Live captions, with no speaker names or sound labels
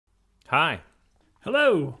Hi,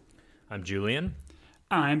 Hello, I'm Julian.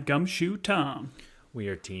 I'm Gumshoe Tom. We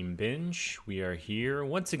are Team Binge. We are here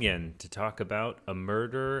once again to talk about A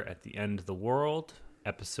Murder at the End of the World,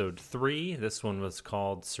 Episode 3. This one was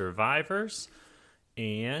called Survivors.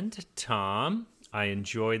 And Tom, I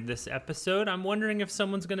enjoyed this episode. I'm wondering if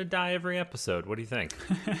someone's going to die every episode. What do you think?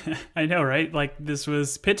 I know, right? Like, this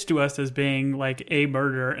was pitched to us as being like a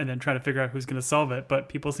murder and then trying to figure out who's going to solve it, but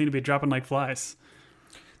people seem to be dropping like flies.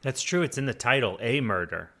 That's true. It's in the title, A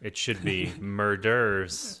Murder. It should be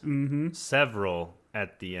Murders, several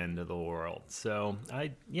at the end of the world. So,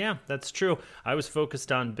 that's true. I was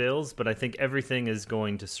focused on Bill's, but I think everything is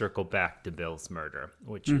going to circle back to Bill's murder,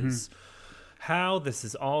 which is how this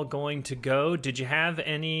is all going to go. Did you have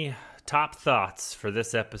any top thoughts for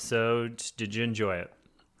this episode? Did you enjoy it?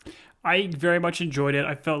 I very much enjoyed it.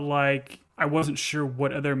 I felt like I wasn't sure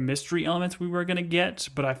what other mystery elements we were going to get,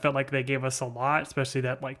 but I felt like they gave us a lot, especially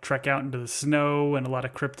that like trek out into the snow and a lot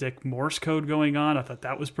of cryptic Morse code going on. I thought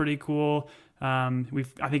that was pretty cool. I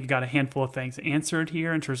think you got a handful of things answered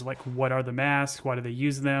here in terms of like what are the masks, why do they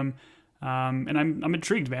use them, and I'm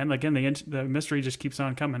intrigued, man. Again, the mystery just keeps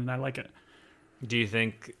on coming, and I like it. Do you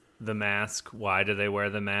think the mask, why do they wear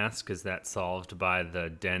the mask? Is that solved by the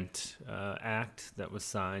Dent Act that was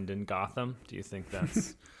signed in Gotham? Do you think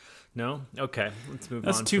that's... No? Okay, let's move on.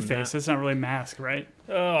 That's Two-Face. That's not really mask, right?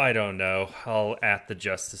 Oh, I don't know. I'll at the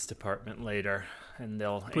Justice Department later, and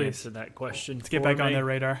they'll answer that question. Let's get back on their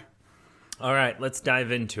radar. All right, let's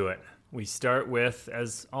dive into it. We start with,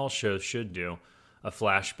 as all shows should do, a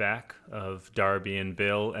flashback of Darby and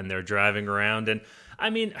Bill, and they're driving around. And, I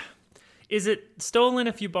mean, is it stolen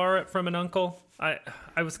if you borrow it from an uncle? I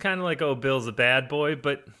was kind of like, oh, Bill's a bad boy,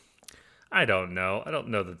 but I don't know. I don't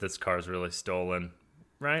know that this car's really stolen.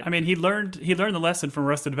 Right? I mean, he learned the lesson from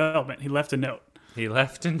Arrested Development. He left a note. He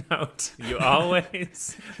left a note. You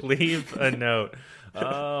always leave a note.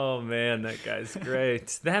 Oh, man, that guy's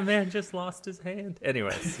great. That man just lost his hand.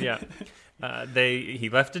 Anyways, yeah. He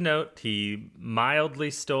left a note. He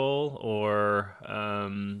mildly stole or,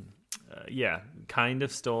 kind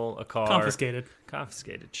of stole a car.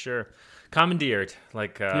 Confiscated, sure. Commandeered,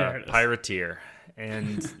 like a pirateer.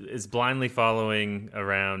 And is blindly following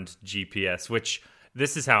around GPS, which...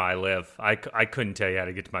 This is how I live. I couldn't tell you how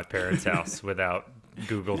to get to my parents' house without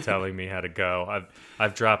Google telling me how to go.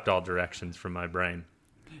 I've dropped all directions from my brain.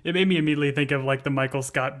 It made me immediately think of like the Michael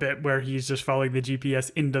Scott bit where he's just following the GPS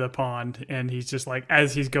into the pond, and he's just like,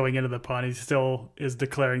 as he's going into the pond, he still is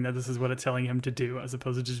declaring that this is what it's telling him to do, as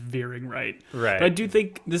opposed to just veering right. Right. But I do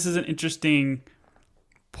think this is an interesting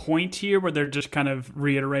point here where they're just kind of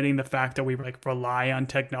reiterating the fact that we like rely on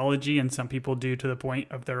technology, and some people do to the point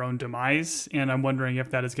of their own demise. And I'm wondering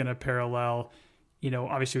if that is going to parallel,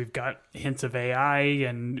 obviously we've got hints of AI,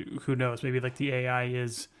 and who knows, maybe like the AI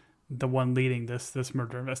is the one leading this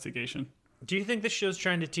murder investigation. Do you think this show's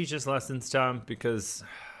trying to teach us lessons, Tom? Because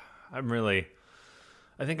I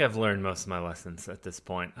think I've learned most of my lessons at this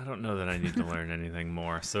point. I don't know that I need to learn anything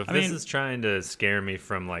more. So if this is trying to scare me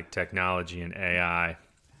from like technology and AI,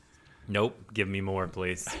 nope, give me more,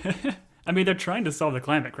 please. I mean, they're trying to solve the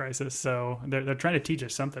climate crisis, so they're trying to teach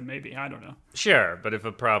us something, maybe. I don't know. Sure, but if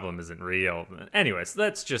a problem isn't real... Anyways,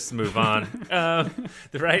 let's just move on.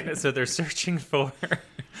 Right? So they're searching for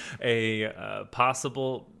a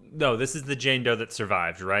possible... No, this is the Jane Doe that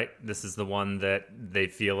survived, right? This is the one that they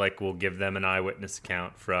feel like will give them an eyewitness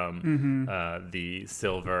account from the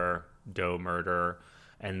Silver Doe murder.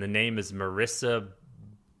 And the name is Marissa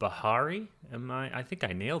Bahari? I think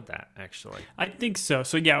I nailed that, actually. I think so.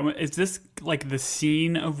 So yeah, is this like the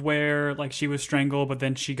scene of where like she was strangled but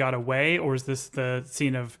then she got away, or is this the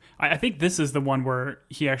scene of... I think this is the one where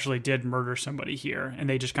he actually did murder somebody here, and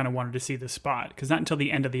they just kind of wanted to see the spot, because not until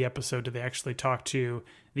the end of the episode do they actually talk to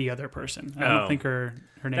the other person. I don't think her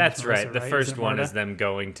name That's is Marissa, right. The first one Marta? is them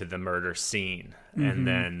going to the murder scene, and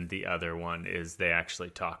then the other one is they actually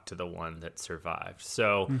talk to the one that survived.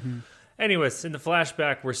 So... Anyways, in the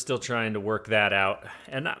flashback, we're still trying to work that out.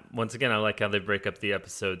 And once again, I like how they break up the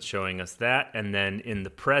episodes showing us that. And then in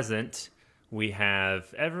the present, we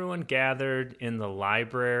have everyone gathered in the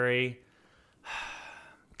library.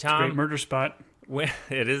 Tom, It's a great murder spot.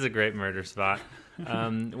 It is a great murder spot.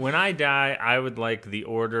 When I die, I would like the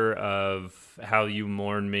order of how you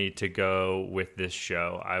mourn me to go with this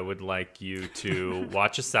show. I would like you to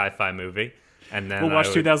watch a sci-fi movie. And then we'll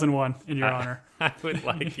watch 2001 in your honor. I would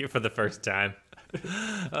like you for the first time.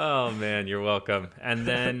 Oh, man, you're welcome. And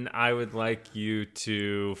then I would like you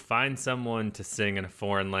to find someone to sing in a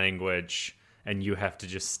foreign language, and you have to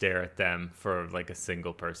just stare at them for like a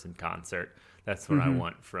single person concert. That's what I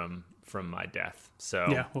want from my death. So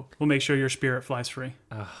yeah, we'll make sure your spirit flies free.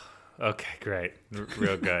 Okay, great.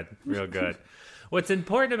 Real good. Real good. What's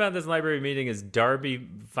important about this library meeting is Darby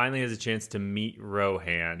finally has a chance to meet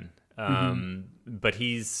Rohan. But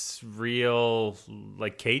he's real,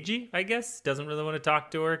 like, cagey, I guess. Doesn't really want to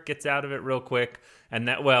talk to her. Gets out of it real quick. And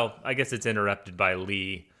I guess it's interrupted by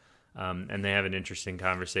Lee. And they have an interesting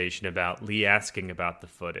conversation about Lee asking about the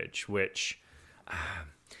footage, which...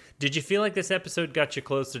 did you feel like this episode got you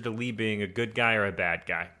closer to Lee being a good guy or a bad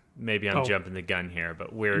guy? Maybe I'm jumping the gun here,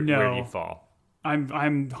 but where do you fall? I'm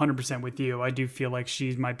 100% with you. I do feel like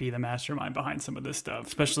she might be the mastermind behind some of this stuff,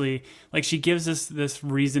 especially like she gives us this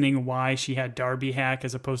reasoning why she had Darby hack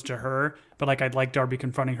as opposed to her. But like, I'd like Darby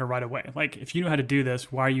confronting her right away. Like, if you know how to do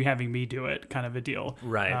this, why are you having me do it? Kind of a deal.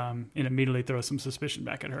 Right. And immediately throw some suspicion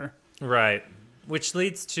back at her. Right. Which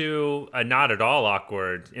leads to a not at all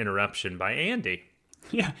awkward interruption by Andy.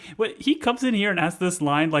 Yeah, well, he comes in here and asks this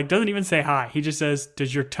line, like, doesn't even say hi. He just says,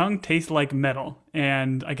 "Does your tongue taste like metal?"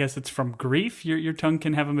 And I guess it's from grief. Your tongue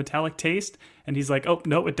can have a metallic taste. And he's like, "Oh,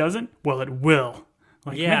 no, it doesn't." "Well, it will."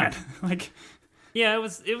 Like, yeah. Man, like, yeah, it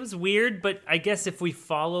was weird, but I guess if we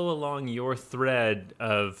follow along your thread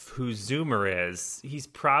of who Zoomer is, he's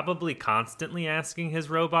probably constantly asking his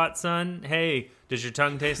robot son, "Hey, does your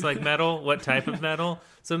tongue taste like metal? What type of metal?"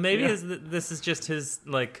 So maybe this is just his,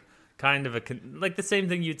 like, kind of like the same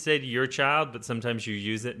thing you'd say to your child, but sometimes you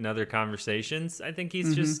use it in other conversations. I think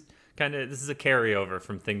he's just kind of, this is a carryover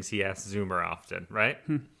from things he asks Zoomer often, right?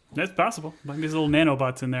 That's possible. Like these little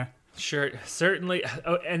nanobots in there. Sure, certainly.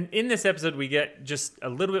 Oh, and in this episode, we get just a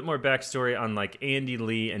little bit more backstory on like Andy,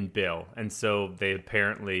 Lee, and Bill. And so they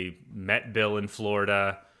apparently met Bill in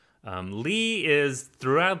Florida. Lee is,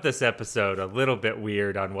 throughout this episode, a little bit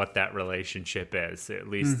weird on what that relationship is, at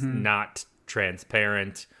least not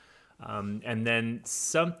transparent. And then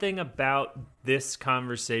something about this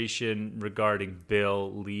conversation regarding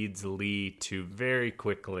Bill leads Lee to very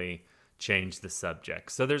quickly change the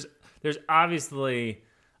subject. So there's obviously,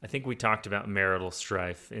 I think we talked about marital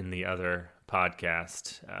strife in the other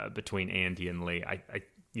podcast between Andy and Lee.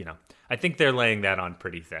 I think they're laying that on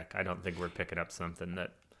pretty thick. I don't think we're picking up something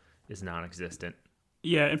that is non-existent.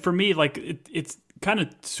 Yeah, and for me, like, it's kind of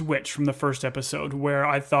switched from the first episode where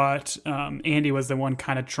I thought Andy was the one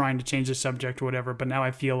kind of trying to change the subject or whatever, but now I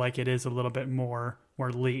feel like it is a little bit more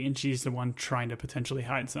Lee, and she's the one trying to potentially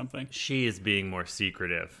hide something. She is being more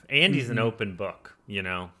secretive. Andy's an open book, you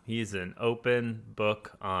know? He's an open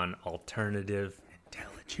book on alternative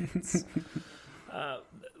intelligence.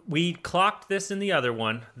 We clocked this in the other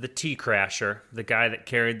one, the tea crasher, the guy that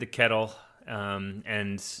carried the kettle,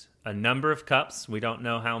 and a number of cups. We don't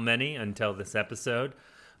know how many until this episode,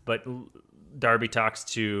 but Darby talks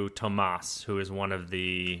to Tomas, who is one of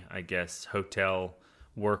the, I guess, hotel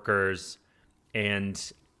workers, and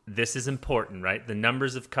this is important, right? The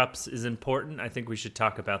numbers of cups is important. I think we should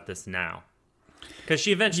talk about this now, because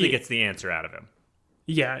she eventually gets the answer out of him.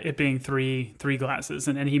 Yeah, it being three glasses,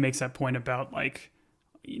 and he makes that point about, like,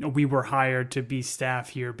 you know, we were hired to be staff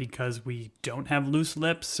here because we don't have loose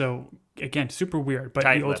lips. So again, super weird, but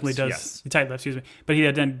he ultimately does tight lips, excuse me. But he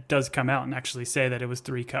then does come out and actually say that it was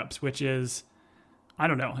 3 cups, which is, I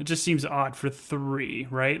don't know. It just seems odd for 3,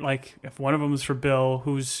 right? Like, if one of them is for Bill,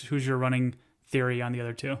 who's your running theory on the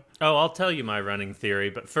other 2? Oh, I'll tell you my running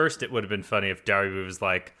theory. But first, it would have been funny if Darby was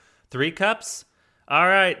like, 3 cups? All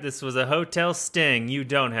right, this was a hotel sting. You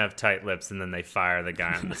don't have tight lips, and then they fire the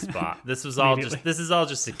guy on the spot. This is all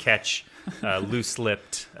just to catch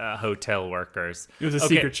loose-lipped hotel workers. It was a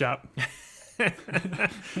secret shop.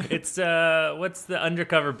 It's what's the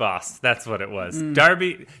undercover boss? That's what it was.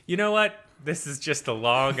 Darby. You know what? This is just a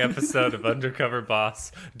long episode of Undercover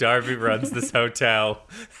Boss. Darby runs this hotel.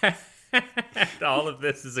 All of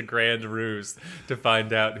this is a grand ruse to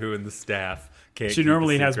find out who in the staff. She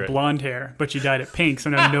normally has blonde hair, but she dyed it pink, so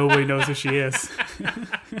now nobody knows who she is.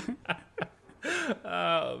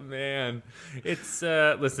 Oh, man. It's,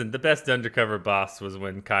 listen, the best Undercover Boss was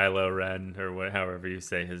when Kylo Ren, or however you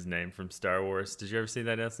say his name from Star Wars. Did you ever see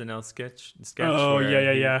that SNL sketch? Oh,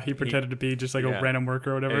 yeah. He pretended to be just like a random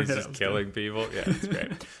worker or whatever. And he's just killing people. Yeah, it's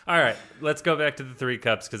great. All right, let's go back to the 3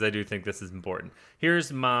 cups, because I do think this is important.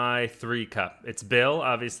 Here's my 3 cup. It's Bill,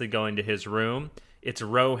 obviously, going to his room. It's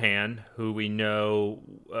Rohan, who we know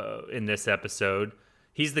in this episode.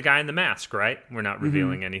 He's the guy in the mask, right? We're not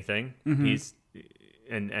revealing anything. He's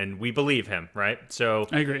and we believe him, right? So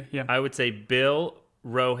I agree. Yeah, I would say Bill,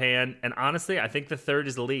 Rohan, and honestly, I think the third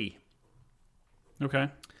is Lee. Okay.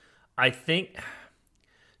 I think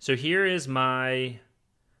so. Here is my.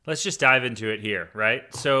 Let's just dive into it here, right?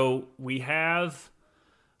 So we have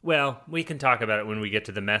Well, we can talk about it when we get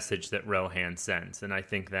to the message that Rohan sends, and I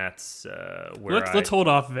think that's where Let's hold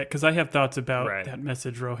off of it because I have thoughts about Right. that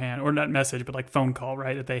message, Rohan, or not message, but like phone call,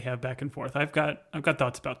 right? That they have back and forth. I've got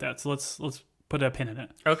thoughts about that. So let's put a pin in it.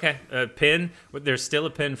 Okay, a pin. There's still a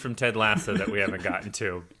pin from Ted Lasso that we haven't gotten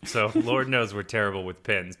to. So Lord knows we're terrible with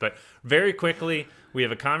pins. But very quickly, we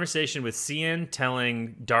have a conversation with Cian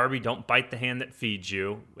telling Darby, "Don't bite the hand that feeds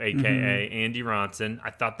you," aka Andy Ronson. I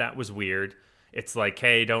thought that was weird. It's like,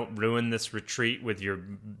 hey, don't ruin this retreat with your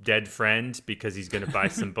dead friend because he's going to buy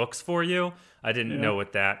some books for you. I didn't know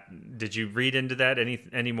what that. Did you read into that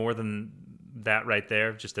any more than that right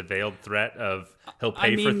there? Just a veiled threat of he'll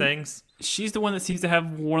pay for things. She's the one that seems to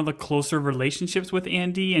have one of the closer relationships with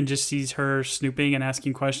Andy, and just sees her snooping and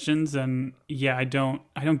asking questions. And yeah, I don't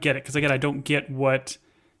get it because again, I don't get what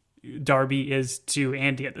Darby is to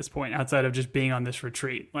Andy at this point outside of just being on this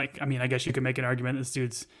retreat. Like, I mean, I guess you could make an argument this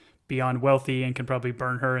dude's beyond wealthy and can probably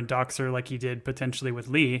burn her and dox her like he did potentially with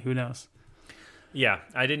Lee. Who knows? Yeah,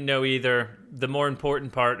 I didn't know either. The more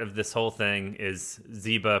important part of this whole thing is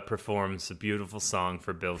Zeba performs a beautiful song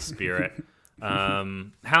for Bill's spirit.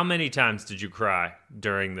 How many times did you cry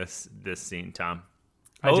during this scene, Tom?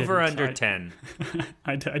 Over under 10.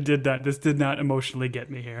 I did not. This did not emotionally get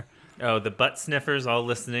me here. Oh, the butt sniffers all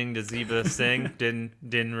listening to Zeba sing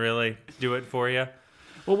didn't really do it for you?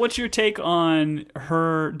 Well, what's your take on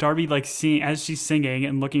her, Darby, like seeing as she's singing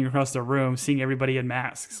and looking across the room, seeing everybody in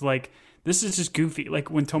masks? Like, this is just goofy.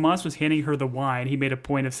 Like, when Tomas was handing her the wine, he made a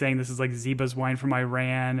point of saying this is like Zeba's wine from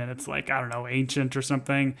Iran, and it's like, I don't know, ancient or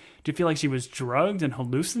something. Do you feel like she was drugged and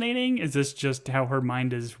hallucinating? Is this just how her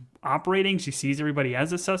mind is operating? She sees everybody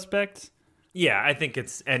as a suspect? Yeah, I think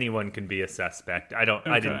it's anyone can be a suspect. I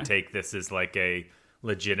didn't take this as like a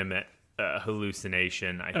legitimate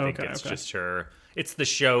hallucination. I think it's just her. It's the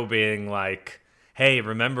show being like, hey,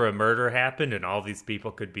 remember a murder happened and all these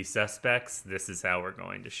people could be suspects? This is how we're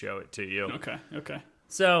going to show it to you. Okay.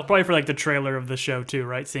 So probably for like the trailer of the show too,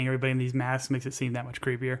 right? Seeing everybody in these masks makes it seem that much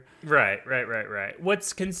creepier. Right.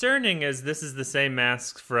 What's concerning is this is the same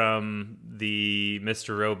mask from the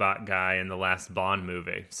Mr. Robot guy in the last Bond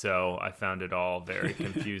movie. So I found it all very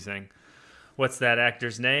confusing. What's that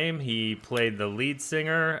actor's name? He played the lead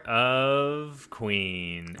singer of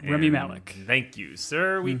Queen. Rami Malek. Thank you,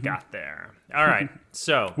 sir. We got there. All right.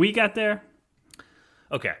 So. We got there?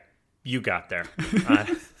 Okay. You got there.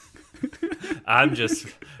 I'm just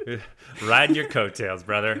riding your coattails,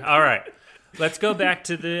 brother. All right. Let's go back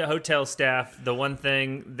to the hotel staff. The one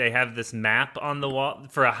thing, they have this map on the wall.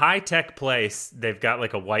 For a high-tech place, they've got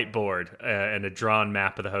like a whiteboard and a drawn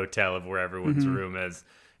map of the hotel of where everyone's room is.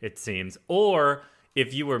 It seems. Or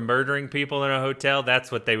if you were murdering people in a hotel,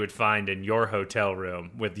 that's what they would find in your hotel room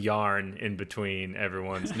with yarn in between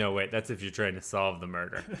everyone's. No, wait, that's if you're trying to solve the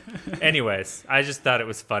murder. Anyways, I just thought it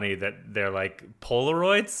was funny that they're like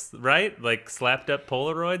Polaroids, right? Like slapped up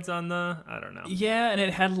Polaroids on the, I don't know. Yeah, and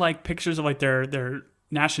it had like pictures of like their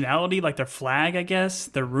nationality, like their flag, I guess,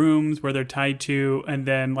 their rooms where they're tied to, and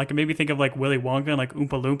then like it made me think of like Willy Wonka and like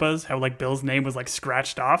Oompa Loompas, how like Bill's name was like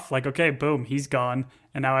scratched off, like okay, boom, he's gone.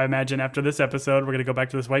 And now I imagine after this episode, we're gonna go back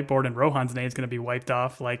to this whiteboard and Rohan's name is gonna be wiped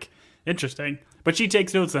off. Like, interesting. But she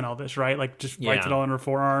takes notes on all this, right? Like just writes it all on her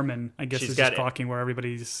forearm, and I guess she's just clocking where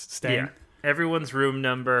everybody's staying. Yeah. Everyone's room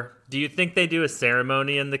number. Do you think they do a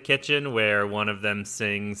ceremony in the kitchen where one of them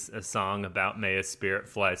sings a song about May a Spirit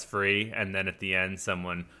Flies Free, and then at the end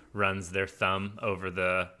someone runs their thumb over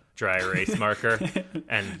the dry erase marker?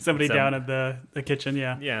 And somebody down at the kitchen,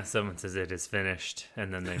 yeah. Yeah, someone says it is finished,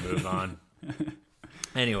 and then they move on.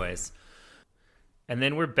 Anyways. And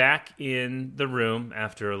then we're back in the room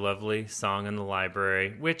after a lovely song in the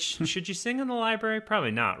library, which, should you sing in the library?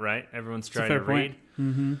 Probably not, right? Everyone's trying to read.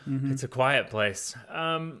 It's a quiet place.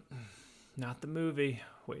 Not the movie.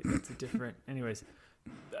 Wait, that's a different... Anyways.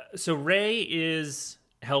 So Ray is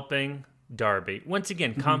helping Darby. Once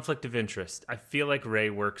again, conflict of interest. I feel like Ray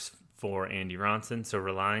works for Andy Ronson, so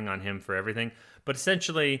relying on him for everything. But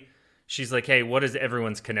essentially, she's like, hey, what is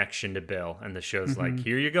everyone's connection to Bill? And the show's like,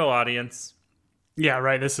 here you go, audience. Yeah,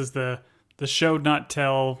 right. This is the show not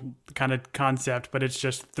tell kind of concept, but it's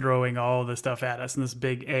just throwing all the stuff at us in this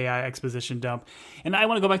big AI exposition dump. And I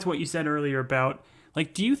want to go back to what you said earlier about,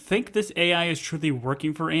 like, do you think this AI is truly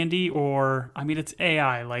working for Andy? Or, I mean, it's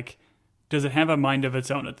AI. Like, does it have a mind of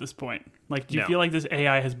its own at this point? Like, do you feel like this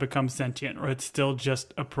AI has become sentient, or it's still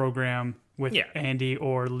just a program with Andy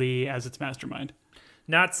or Lee as its mastermind?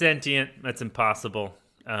 Not sentient. That's impossible.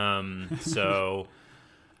 So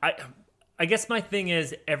I guess my thing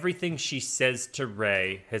is everything she says to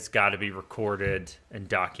Ray has got to be recorded and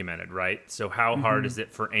documented, right? So how hard is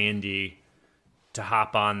it for Andy to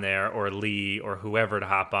hop on there, or Lee or whoever to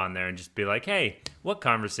hop on there and just be like, hey, what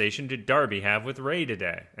conversation did Darby have with Ray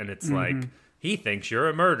today? And it's like, he thinks you're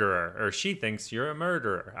a murderer, or she thinks you're a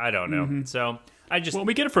murderer. I don't know. So I just... Well,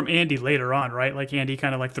 we get it from Andy later on, right? Like Andy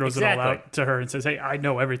kind of like throws it all out to her and says, hey, I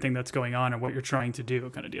know everything that's going on and what you're trying to do,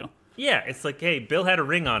 kind of deal. Yeah, it's like, hey, Bill had a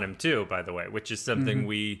ring on him too, by the way, which is something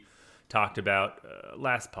we talked about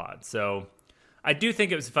last pod. So I do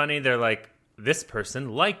think it was funny. They're like, this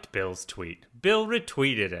person liked Bill's tweet. Bill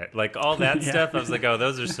retweeted it. Like all that stuff. I was like, oh,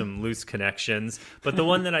 those are some loose connections. But the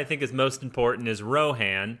one that I think is most important is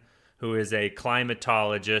Rohan, who is a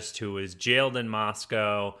climatologist who was jailed in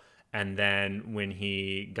Moscow. And then when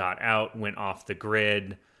he got out, went off the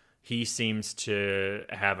grid. He seems to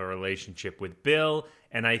have a relationship with Bill.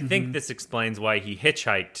 And I think this explains why he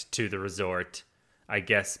hitchhiked to the resort. I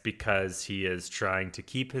guess because he is trying to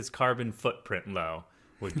keep his carbon footprint low.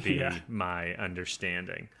 Would be my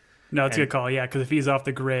understanding. No, it's a good call, yeah, because if he's off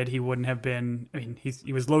the grid, he wouldn't have been... I mean,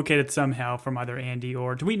 he was located somehow from either Andy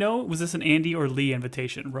or... Do we know? Was this an Andy or Lee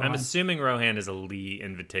invitation, Rohan? I'm assuming Rohan is a Lee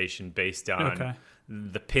invitation based on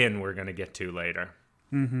the pin we're going to get to later.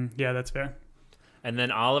 Yeah, that's fair. And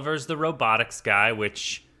then Oliver's the robotics guy,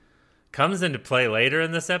 which comes into play later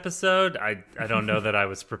in this episode. I don't know that I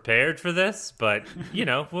was prepared for this, but,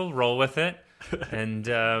 we'll roll with it. And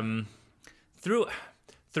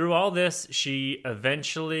Through all this, she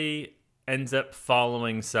eventually ends up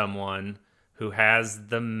following someone who has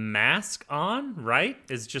the mask on, right?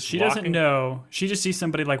 She doesn't know. She just sees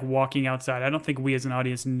somebody like walking outside. I don't think we as an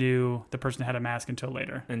audience knew the person had a mask until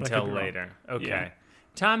later. Until later. Okay. Yeah.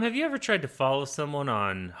 Tom, have you ever tried to follow someone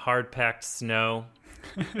on hard-packed snow?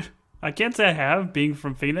 I can't say I have, being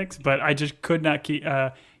from Phoenix, but I just could not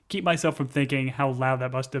keep myself from thinking how loud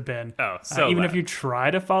that must have been. Oh, so even loud. if you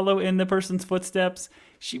try to follow in the person's footsteps,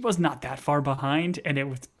 she was not that far behind, and it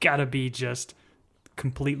was gotta be just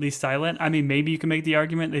completely silent. I mean, maybe you can make the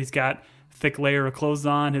argument that he's got a thick layer of clothes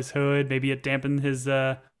on, his hood, maybe it dampened his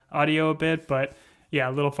audio a bit, but yeah,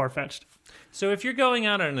 a little far-fetched. So if you're going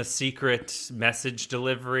out on a secret message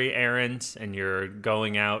delivery errand, and you're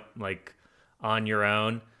going out like on your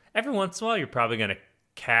own, every once in a while you're probably going to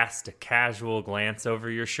cast a casual glance over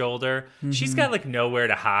your shoulder. She's got like nowhere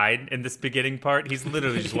to hide in this beginning part. He's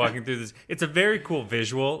literally just walking through this. It's a very cool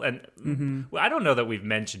visual, and I don't know that we've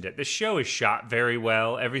mentioned it. The show is shot very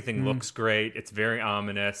well. Everything looks great. It's very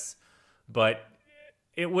ominous, but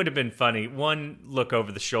it would have been funny. One look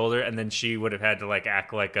over the shoulder, and then she would have had to like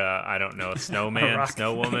act like a snowman,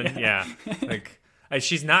 snow woman. Yeah. Like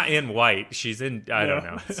she's not in white. She's in I don't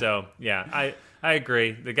know. So yeah, I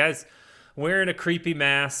agree. The guy's wearing a creepy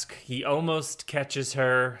mask. He almost catches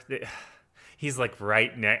her. He's like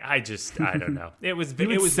right next. I don't know. It was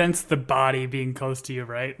sense the body being close to you,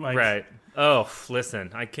 right? Like, right. Oh,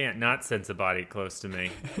 listen, I can't not sense a body close to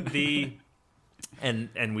me.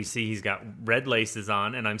 And we see he's got red laces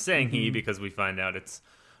on, and I'm saying he because we find out it's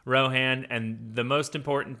Rohan. And the most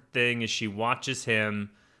important thing is she watches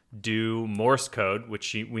him do Morse code,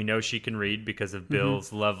 which we know she can read because of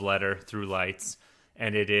Bill's love letter through lights,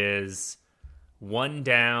 and it is 1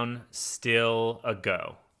 down, still a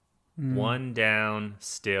go. 1 down,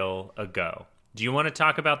 still a go. Do you want to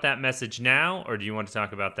talk about that message now, or do you want to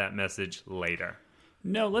talk about that message later?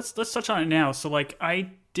 No, let's touch on it now. So, like, I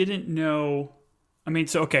didn't know. I mean,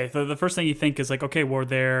 so, okay, the first thing you think is, like, okay, well,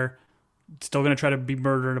 they're still going to try to be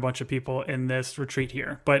murdering a bunch of people in this retreat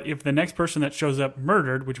here. But if the next person that shows up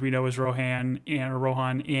murdered, which we know is Rohan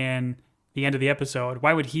in the end of the episode,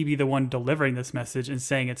 why would he be the one delivering this message and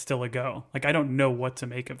saying it's still a go? Like, I don't know what to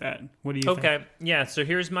make of that. What do you think? Okay, yeah, so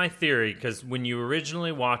here's my theory, because when you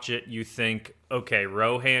originally watch it, you think, okay,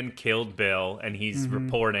 Rohan killed Bill, and he's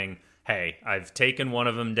reporting, hey, I've taken one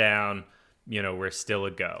of them down, we're still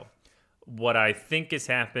a go. What I think has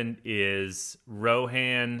happened is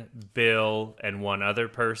Rohan, Bill, and one other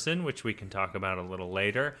person, which we can talk about a little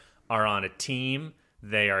later, are on a team.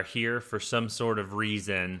 They are here for some sort of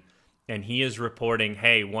reason, and he is reporting,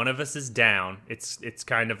 hey, one of us is down. It's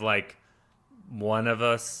kind of like one of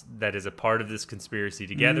us that is a part of this conspiracy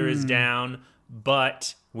together is down,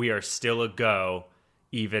 but we are still a go,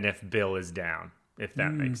 even if Bill is down, if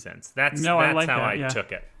that makes sense. That's how I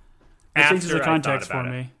took it. It changes the context for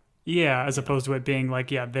me. Yeah, as opposed to it being like,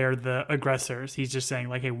 they're the aggressors. He's just saying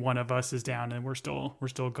like, hey, one of us is down, and we're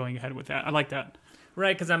still going ahead with that. I like that.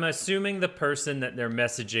 Right, because I'm assuming the person that they're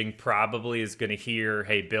messaging probably is going to hear,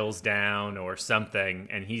 hey, Bill's down or something,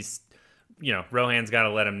 and he's, Rohan's got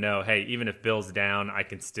to let him know, hey, even if Bill's down, I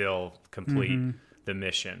can still complete the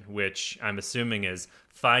mission, which I'm assuming is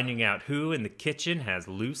finding out who in the kitchen has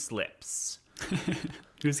loose lips.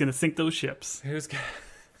 Who's going to sink those ships?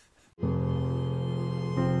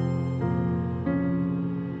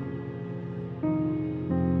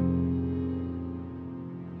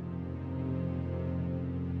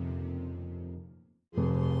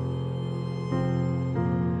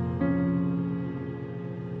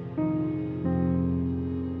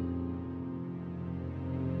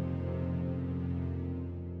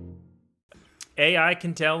 AI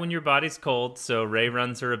can tell when your body's cold, so Ray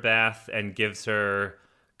runs her a bath and gives her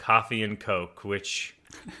coffee and Coke, which,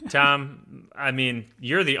 Tom, I mean,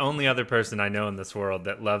 you're the only other person I know in this world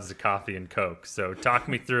that loves a coffee and Coke. So talk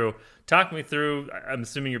me through. I'm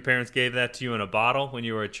assuming your parents gave that to you in a bottle when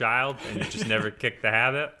you were a child and you just never kicked the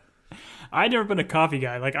habit. I've never been a coffee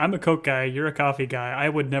guy. Like, I'm a Coke guy. You're a coffee guy. I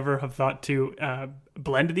would never have thought to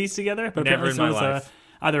blend these together. But Never in my life.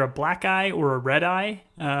 Either a black eye or a red eye.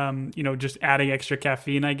 Just adding extra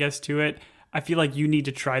caffeine, I guess, to it. I feel like you need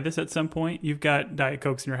to try this at some point. You've got Diet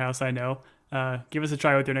Cokes in your house, I know. Give us a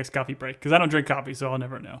try with your next coffee break. Because I don't drink coffee, so I'll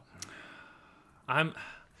never know.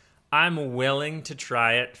 I'm willing to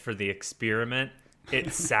try it for the experiment.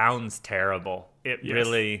 It sounds terrible. It Yes.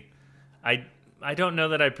 really... I don't know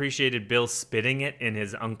that I appreciated Bill spitting it in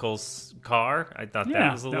his uncle's car. I thought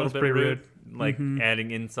that was a little bit pretty rude. Like adding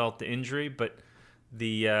insult to injury, but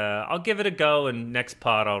I'll give it a go, and next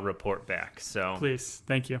pod I'll report back. So Please.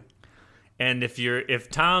 Thank you. And if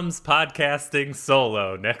Tom's podcasting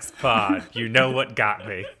solo next pod, you know what got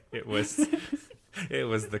me. It was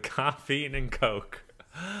the caffeine and Coke.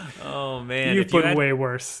 Oh man, You've put way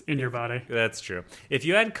worse in your body. That's true. If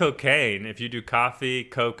you had cocaine, if you do coffee,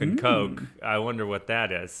 Coke, and Coke, I wonder what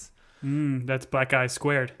that is. That's black eye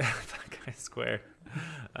squared. Black eye squared.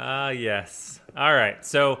 Yes. All right.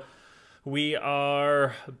 So we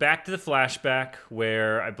are back to the flashback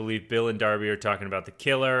where I believe Bill and Darby are talking about the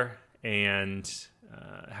killer and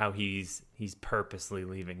how he's purposely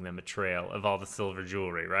leaving them a trail of all the silver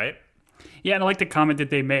jewelry, right? Yeah, and I like the comment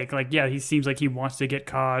that they make. Like, yeah, he seems like he wants to get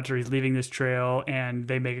caught or he's leaving this trail. And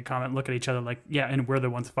they make a comment, look at each other like, yeah, and we're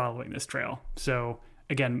the ones following this trail. So,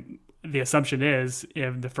 again, the assumption is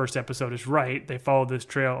if the first episode is right, they followed this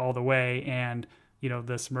trail all the way. And,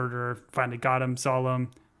 this murderer finally got him, saw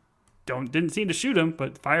him, didn't seem to shoot him,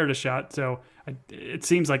 but fired a shot. So it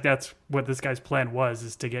seems like that's what this guy's plan was,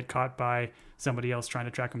 is to get caught by somebody else trying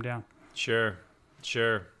to track him down. Sure.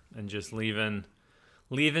 And just leaving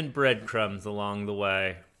breadcrumbs along the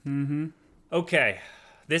way. Mm-hmm. Okay,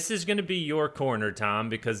 this is going to be your corner, Tom,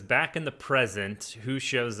 because back in the present, who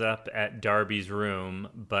shows up at Darby's room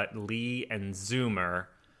but Lee and Zoomer?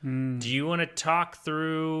 Do you want to talk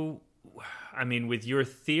through, with your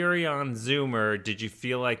theory on Zoomer, did you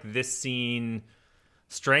feel like this scene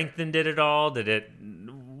strengthened it at all?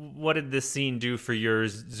 What did this scene do for your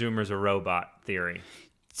Zoomer's a robot theory?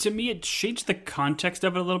 To me, it changed the context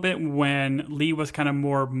of it a little bit when Lee was kind of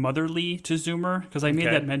more motherly to Zoomer, because I made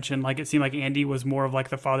that mention, like, it seemed like Andy was more of like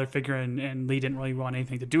the father figure and Lee didn't really want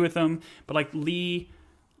anything to do with him. But like Lee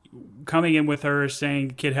coming in with her saying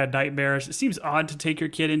the kid had nightmares, it seems odd to take your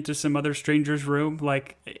kid into some other stranger's room,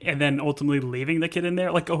 like, and then ultimately leaving the kid in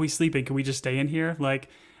there. Like, oh, he's sleeping. Can we just stay in here? Like,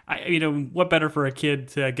 what better for a kid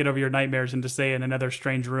to get over your nightmares than to stay in another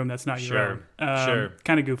strange room that's not your own? Sure.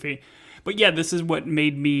 Kind of goofy. But yeah, this is what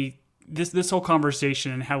made me this whole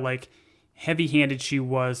conversation and how like heavy-handed she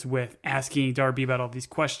was with asking Darby about all these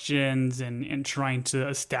questions and trying to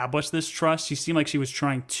establish this trust. She seemed like she was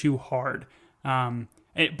trying too hard.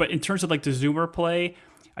 But in terms of like the Zoomer play,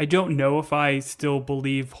 I don't know if I still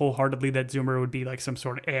believe wholeheartedly that Zoomer would be like some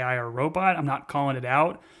sort of AI or robot. I'm not calling it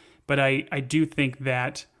out, but I do think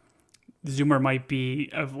that Zoomer might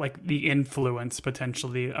be of like the influence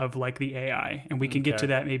potentially of like the AI. And we can get to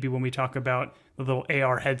that maybe when we talk about the little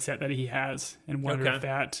AR headset that he has and wonder if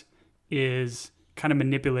that is kind of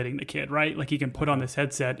manipulating the kid, right? Like he can put on this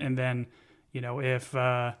headset and then, if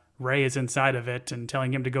Ray is inside of it and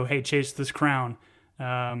telling him to go, hey, chase this crown,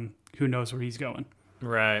 who knows where he's going.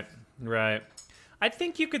 Right. I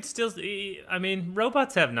think you could still,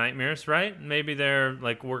 robots have nightmares, right? Maybe they're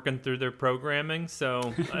like working through their programming.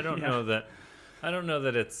 So I don't know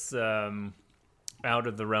that it's out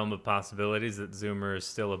of the realm of possibilities that Zoomer is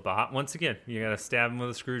still a bot. Once again, you got to stab him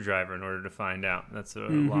with a screwdriver in order to find out. That's a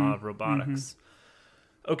law of robotics.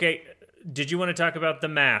 Okay. Did you want to talk about the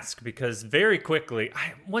mask? Because very quickly,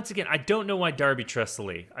 I don't know why Darby trusts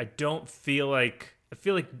Lee. I feel like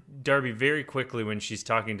Darby very quickly when she's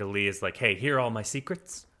talking to Lee is like, hey, here are all my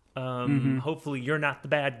secrets. Hopefully you're not the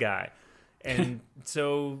bad guy. And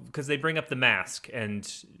so, because they bring up the mask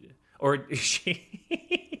or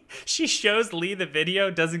she shows Lee the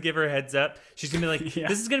video, doesn't give her a heads up. She's going to be like,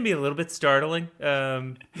 this is going to be a little bit startling.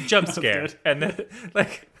 Jump scare. And then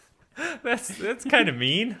like, that's kind of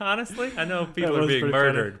mean, honestly. I know people are being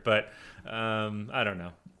murdered, but I don't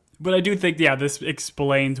know. But I do think, this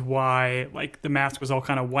explains why, like, the mask was all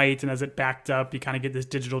kind of white, and as it backed up, you kind of get this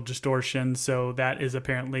digital distortion. So that is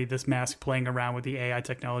apparently this mask playing around with the AI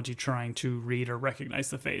technology, trying to read or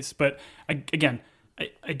recognize the face. But again,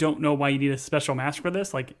 I don't know why you need a special mask for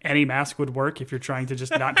this. Like, any mask would work if you're trying to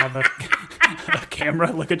just not have a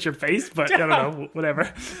camera look at your face, but I don't know,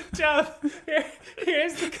 whatever. Jeff,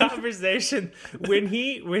 here's the conversation.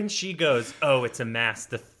 When she goes, oh, it's a mask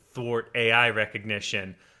to thwart AI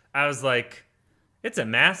recognition, I was like, it's a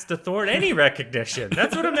mask to thwart any recognition.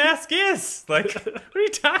 That's what a mask is. Like, what are you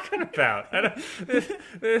talking about?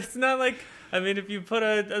 It's not like, I mean, if you put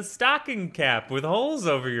a stocking cap with holes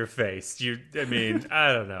over your face,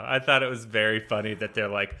 I don't know. I thought it was very funny that they're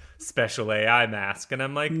like special AI mask. And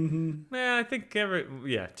I'm like, I think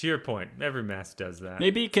to your point, every mask does that.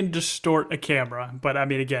 Maybe it can distort a camera, but I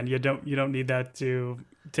mean, again, you don't need that to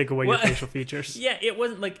take away your facial features. Yeah, it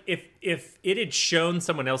wasn't like if it had shown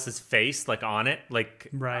someone else's face like on it, like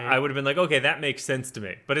right. I would have been like, okay, that makes sense to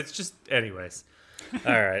me. But it's just, anyways.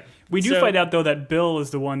 All right. We do find out though that Bill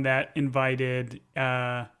is the one that invited,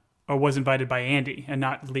 or was invited by Andy and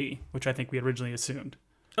not Lee, which I think we originally assumed.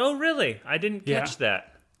 Oh, really? I didn't catch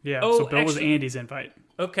that. Yeah. So Bill was Andy's invite.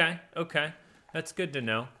 Okay. That's good to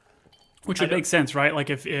know. Which would make sense, right? Like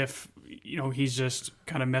if he's just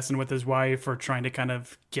kind of messing with his wife or trying to kind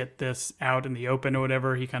of get this out in the open or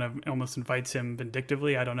whatever, he kind of almost invites him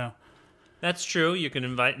vindictively. I don't know. That's true. You can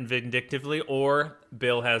invite him vindictively, or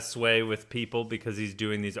Bill has sway with people because he's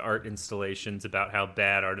doing these art installations about how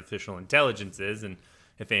bad artificial intelligence is, and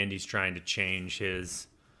if Andy's trying to change his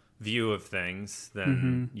view of things,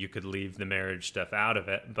 then you could leave the marriage stuff out of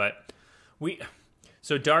it. But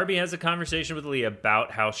so Darby has a conversation with Lee about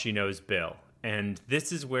how she knows Bill. And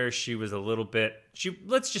this is where she was a little bit,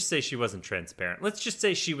 let's just say she wasn't transparent. Let's just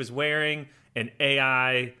say she was wearing an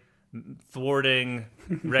AI thwarting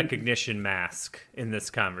recognition mask in this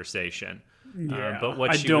conversation. Yeah, but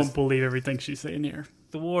what I she don't was believe everything she's saying here.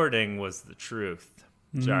 thwarting was the truth.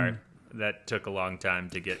 Sorry, that took a long time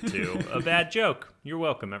to get to a bad joke. You're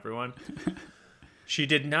welcome, everyone. She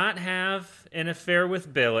did not have an affair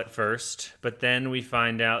with Bill at first, but then we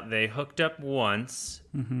find out they hooked up once.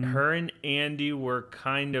 Her and Andy were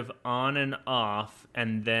kind of on and off,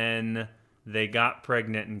 and then they got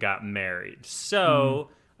pregnant and got married. So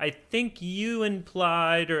I think you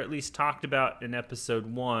implied, or at least talked about in episode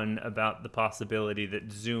 1, about the possibility that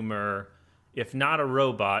Zoomer, if not a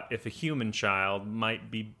robot, if a human child, might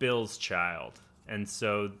be Bill's child. And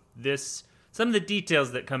so some of the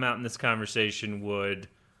details that come out in this conversation would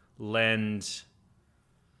lend,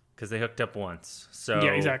 because they hooked up once. So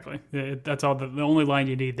yeah, exactly. That's all. The only line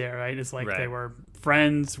you need there, right? Is like They were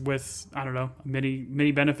friends with, I don't know,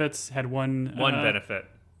 many benefits. Had one benefit.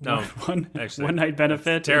 No, one actually, night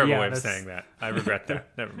benefit. Terrible way of saying that. I regret that.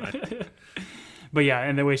 Never mind. But yeah,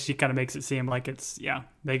 and the way she kind of makes it seem like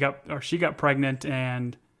she got pregnant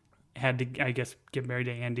and had to, I guess, get married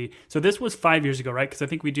to Andy. So this was 5 years ago, right? Because I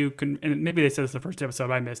think we do, and maybe they said this in the first episode,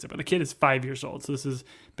 I missed it, but the kid is 5 years old. So this has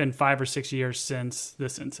been 5 or 6 years since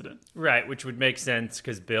this incident. Right, which would make sense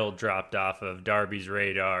because Bill dropped off of Darby's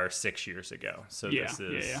radar 6 years ago. So this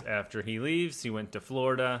is after he leaves, he went to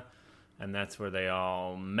Florida, and that's where they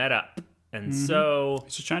all met up. And so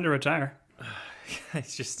he's just trying to retire.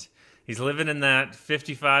 He's living in that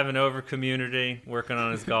 55 and over community, working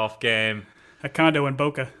on his golf game. A condo in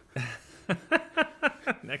Boca.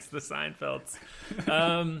 Next to the Seinfelds.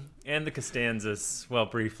 And the Costanzas. Well,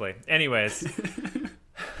 briefly. Anyways.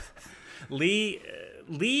 Lee,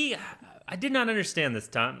 I did not understand this,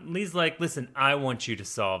 Tom. Lee's like, listen, I want you to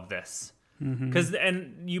solve this.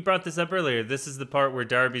 And you brought this up earlier. This is the part where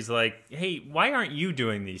Darby's like, hey, why aren't you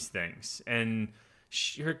doing these things? And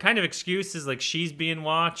her kind of excuse is like she's being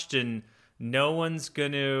watched and no one's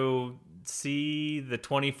going to see the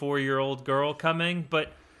 24-year-old girl coming.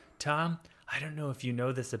 But, Tom, I don't know if you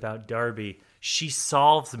know this about Darby. She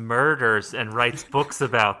solves murders and writes books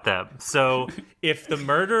about them. So if the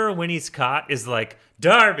murderer, when he's caught, is like,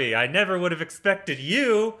 Darby, I never would have expected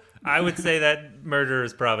you, I would say that murderer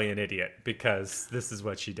is probably an idiot because this is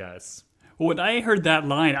what she does. When I heard that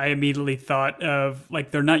line, I immediately thought of, like,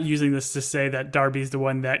 they're not using this to say that Darby's the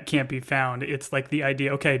one that can't be found. It's like the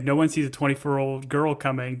idea, okay, no one sees a 24-year-old girl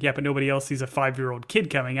coming, yeah, but nobody else sees a 5-year-old kid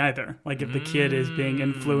coming either. Like, if the kid is being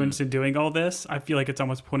influenced in doing all this, I feel like it's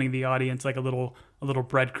almost putting the audience like a little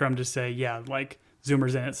breadcrumb to say, yeah, like,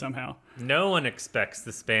 Zoomer's in it somehow. No one expects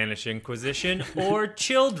the Spanish Inquisition or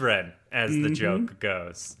children, as the joke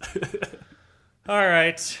goes. All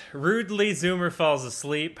right. Rudely, Zoomer falls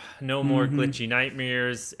asleep. No more glitchy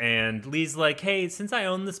nightmares. And Lee's like, hey, since I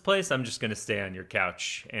own this place, I'm just going to stay on your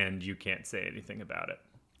couch, and you can't say anything about it.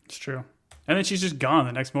 It's true. And then she's just gone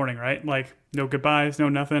the next morning, right? Like, no goodbyes, no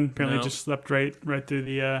nothing. Apparently just slept right through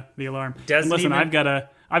the alarm. I've got a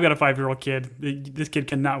 5-year-old kid. This kid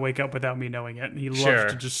cannot wake up without me knowing it. He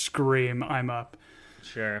loves to just scream, I'm up.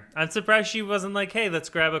 Sure. I'm surprised she wasn't like, hey, let's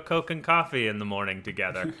grab a Coke and coffee in the morning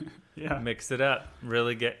together. Yeah. Mix it up.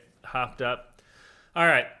 Really get hopped up. All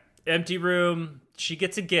right. Empty room. She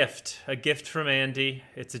gets a gift from Andy.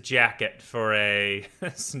 It's a jacket for a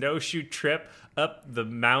snowshoe trip up the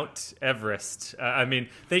Mount Everest. I mean,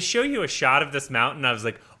 they show you a shot of this mountain. I was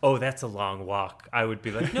like, oh, that's a long walk. I would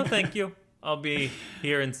be like, no, thank you. I'll be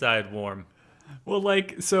here inside warm. Well,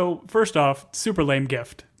 like, so first off, super lame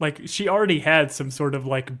gift. Like, she already had some sort of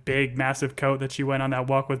like big, massive coat that she went on that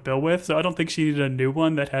walk with Bill with. So I don't think she needed a new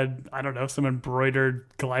one that had, I don't know, some embroidered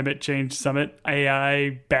Climate Change Summit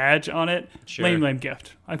AI badge on it. Sure. Lame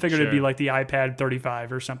gift. I figured it'd be Sure. like the iPad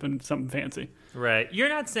 35 or something fancy. Right. You're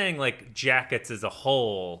not saying like jackets as a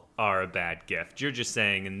whole are a bad gift. You're just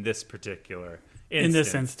saying in this particular instance. In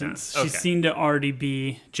this instance, she seemed to already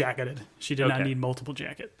be jacketed. She did not Okay. need multiple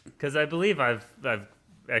jacket. Because I believe I've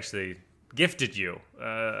actually gifted you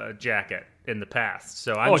a jacket in the past.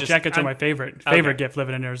 So I'm Jackets are my favorite gift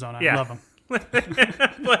living in Arizona. Yeah. I love them.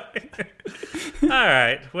 All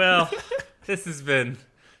right. Well, this has been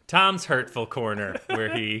Tom's Hurtful Corner,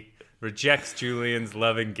 where he rejects Julian's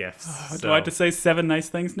loving gifts. Do I have to say 7 nice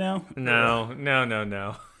things now? No.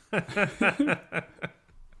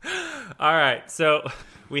 All right. So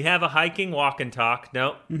we have a hiking walk and talk.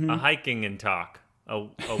 No, a hiking and talk. A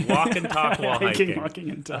walk and talk while hiking. Walking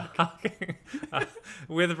and talk.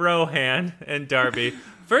 With Rohan and Darby.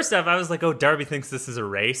 First off, I was like, oh, Darby thinks this is a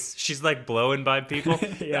race. She's like blowing by people.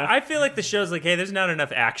 Yeah. I feel like the show's like, hey, there's not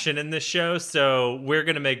enough action in this show, so we're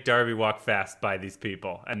going to make Darby walk fast by these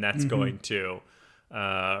people. And that's going to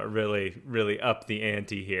really, really up the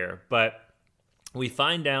ante here. But we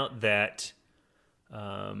find out that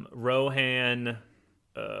Rohan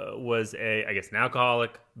was I guess, an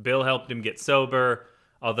alcoholic. Bill helped him get sober,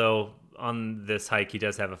 although on this hike he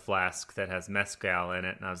does have a flask that has mezcal in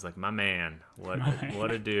it, and I was like, my man,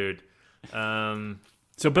 what a dude.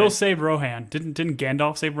 So Bill saved Rohan. Didn't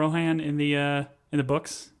Gandalf save Rohan in the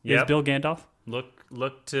books? Yep. Is Bill Gandalf?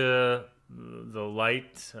 Look to the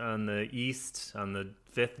light on the east on the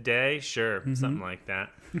 5th day, sure, something like that.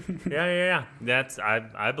 yeah. That's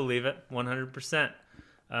I believe it 100%.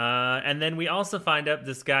 And then we also find out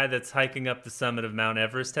this guy that's hiking up the summit of Mount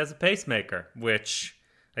Everest has a pacemaker, which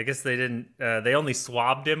I guess they didn't. They only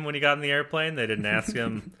swabbed him when he got in the airplane. They didn't ask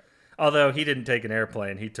him. Although he didn't take an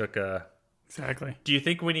airplane, he took a. Exactly. Do you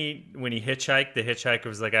think when he hitchhiked, the hitchhiker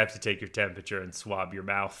was like, "I have to take your temperature and swab your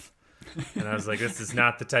mouth"? And I was like, "This is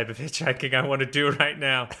not the type of hitchhiking I want to do right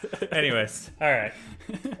now." Anyways, all right.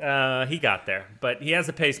 He got there, but he has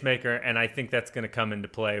a pacemaker, and I think that's going to come into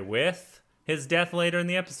play with his death later in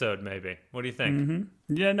the episode, maybe. What do you think? Mm-hmm.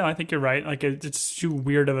 Yeah, no, I think you're right. Like, it's too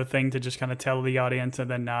weird of a thing to just kind of tell the audience and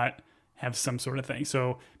then not have some sort of thing.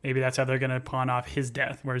 So maybe that's how they're going to pawn off his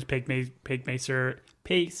death, whereas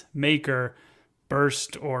pacemaker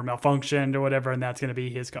burst or malfunctioned or whatever, and that's going to be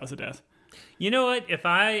his cause of death. You know what? If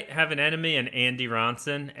I have an enemy in Andy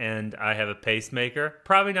Ronson and I have a pacemaker,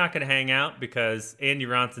 probably not going to hang out because Andy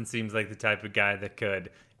Ronson seems like the type of guy that could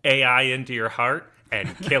AI into your heart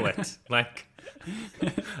and kill it. Like,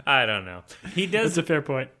 I don't know. He does. That's a fair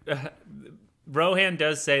point. Rohan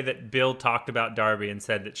does say that Bill talked about Darby and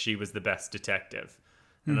said that she was the best detective.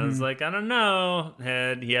 And I was like, I don't know.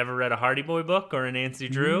 Had he ever read a Hardy Boy book or a Nancy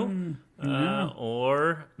Drew?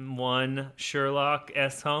 Or one Sherlock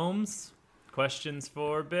S. Holmes? Questions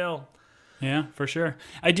for Bill. Yeah, for sure.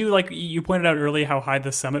 I do like you pointed out earlier how high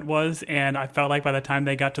the summit was, and I felt like by the time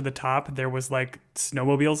they got to the top, there was like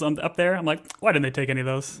snowmobiles up there. I'm like, why didn't they take any of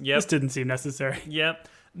those? Yep. This didn't seem necessary. Yep.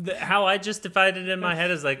 How I justified it in my head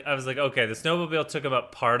is like, I was like, okay, the snowmobile took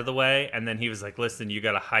about part of the way, and then he was like, listen, you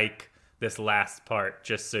got to hike this last part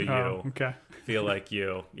just so you feel like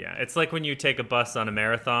you. Yeah, it's like when you take a bus on a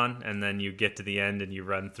marathon and then you get to the end and you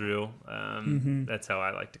run through. That's how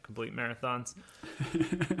I like to complete marathons.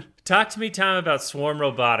 Talk to me, Tom, about swarm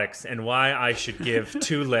robotics and why I should give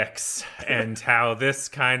 2 licks and how this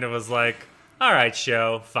kind of was like, all right,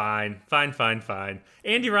 show, fine.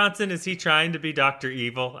 Andy Ronson, is he trying to be Dr.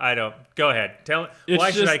 Evil? I don't. Go ahead.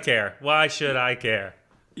 Why should I care? Why should I care?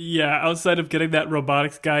 Yeah, outside of getting that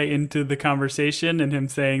robotics guy into the conversation and him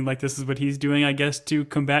saying, like, this is what he's doing, I guess, to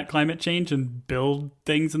combat climate change and build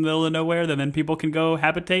things in the middle of nowhere that then people can go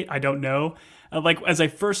habitate, I don't know. Like, as I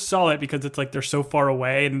first saw it, because it's like they're so far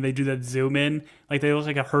away and they do that zoom in, like they look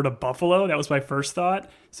like a herd of buffalo. That was my first thought.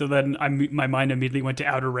 So then my mind immediately went to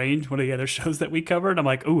Outer Range, one of the other shows that we covered. I'm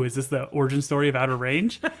like, ooh, is this the origin story of Outer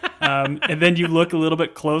Range? And then you look a little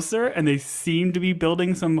bit closer and they seem to be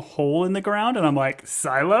building some hole in the ground. And I'm like,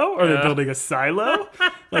 silo? Are they building a silo?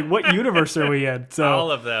 Like, what universe are we in? So all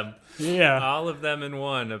of them. Yeah. All of them in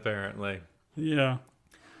one, apparently. Yeah.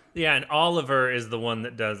 Yeah, and Oliver is the one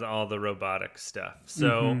that does all the robotic stuff.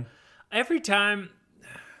 So every time,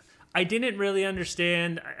 I didn't really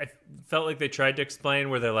understand. I felt like they tried to explain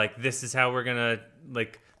where they're like, this is how we're going to,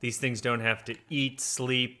 like, these things don't have to eat,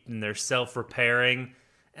 sleep, and they're self-repairing.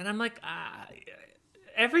 And I'm like,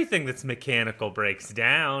 everything that's mechanical breaks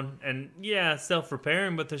down. And yeah,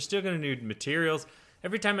 self-repairing, but they're still going to need materials.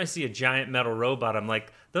 Every time I see a giant metal robot, I'm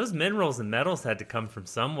like, those minerals and metals had to come from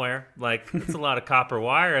somewhere. Like, it's a lot of copper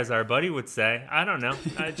wire, as our buddy would say. I don't know.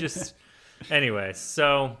 Anyway,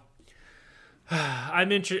 so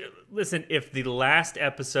I'm interested. Listen, if the last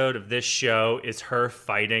episode of this show is her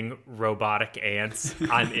fighting robotic ants,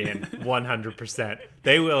 I'm in 100%.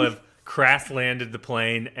 They will have crash landed the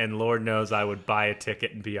plane, and Lord knows I would buy a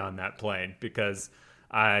ticket and be on that plane because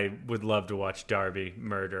I would love to watch Darby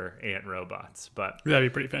murder ant robots. But that'd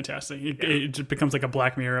be pretty fantastic. It just becomes like a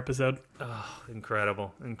Black Mirror episode. Oh,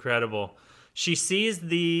 incredible. She sees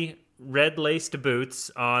the red laced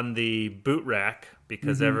boots on the boot rack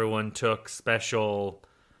because everyone took special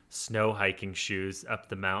snow hiking shoes up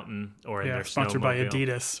the mountain or in their sponsored by snowmobile.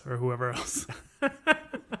 Adidas or whoever else.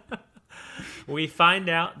 We find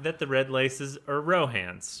out that the red laces are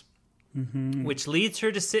Rohan's, which leads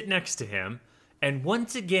her to sit next to him. And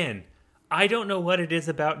once again, I don't know what it is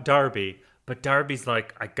about Darby, but Darby's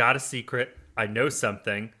like, I got a secret. I know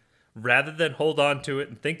something. Rather than hold on to it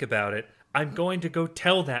and think about it, I'm going to go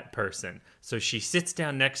tell that person. So she sits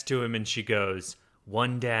down next to him and she goes,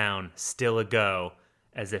 one down, still a go,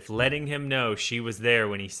 as if letting him know she was there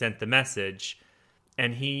when he sent the message.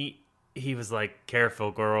 And he was like,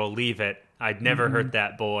 careful, girl, leave it. I'd never hurt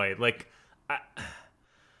that boy. Like,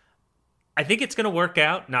 I think it's going to work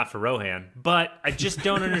out, not for Rohan, but I just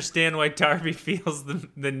don't understand why Darby feels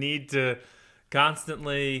the need to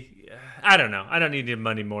constantly. I don't know. I don't need a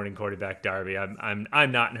Monday morning quarterback Darby. I'm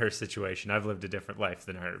not in her situation. I've lived a different life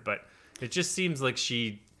than her, but it just seems like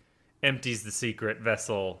she empties the secret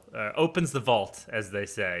vessel, opens the vault, as they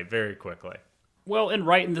say, very quickly. Well, and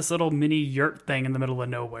right in this little mini yurt thing in the middle of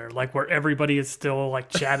nowhere, like where everybody is still like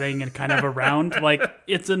chatting and kind of around, like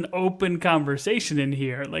it's an open conversation in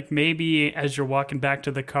here. Like maybe as you're walking back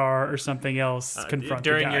to the car or something else, confront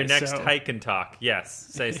during the guy, your next hike and talk. Yes,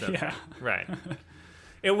 say something. Yeah. Right.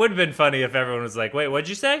 It would have been funny if everyone was like, "Wait, what'd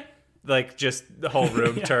you say?" Like just the whole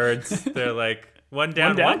room turns. They're like, "One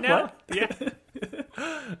down, what now?" What?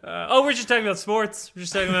 Yeah. We're just talking about sports. We're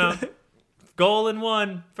just talking about goal and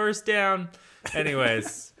one, first down.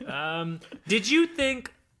 Anyways, did you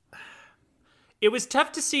think it was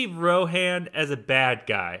tough to see Rohan as a bad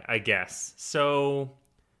guy, I guess? So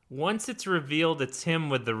once it's revealed it's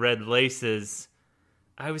him with the red laces,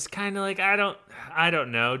 I was kind of like, I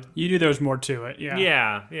don't know. You knew there was more to it,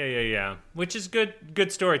 yeah. Yeah. Which is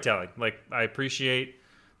good storytelling. Like, I appreciate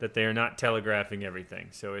that they are not telegraphing everything,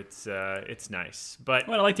 so it's nice. But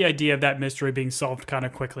I like the idea of that mystery being solved kind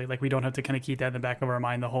of quickly. Like we don't have to kind of keep that in the back of our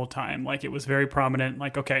mind the whole time. Like it was very prominent.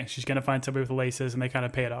 Like okay, she's gonna find somebody with laces, and they kind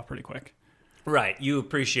of pay it off pretty quick. Right, you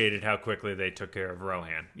appreciated how quickly they took care of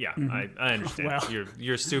Rohan. Yeah, I understand. Well.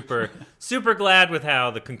 You're super glad with how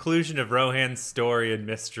the conclusion of Rohan's story and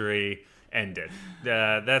mystery ended.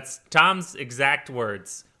 That's Tom's exact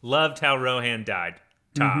words. Loved how Rohan died.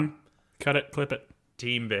 Tom. Cut it, clip it.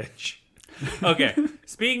 Team binge. Okay,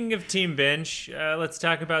 speaking of team binge, let's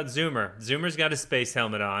talk about Zoomer. Zoomer's got a space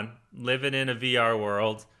helmet on, living in a VR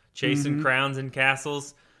world, chasing crowns and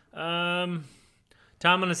castles. Tom,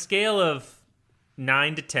 on a scale of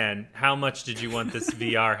 9 to 10, how much did you want this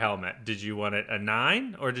VR helmet? Did you want it a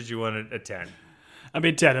 9 or did you want it a 10? I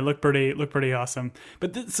mean 10. It looked pretty awesome.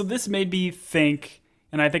 But so this made me think,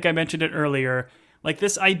 and I think I mentioned it earlier, like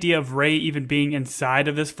this idea of Ray even being inside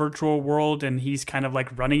of this virtual world and he's kind of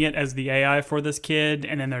like running it as the AI for this kid.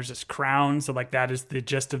 And then there's this crown. So like that is the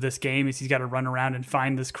gist of this game is he's got to run around and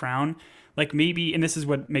find this crown. Like maybe, and this is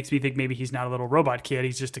what makes me think maybe he's not a little robot kid.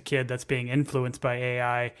 He's just a kid that's being influenced by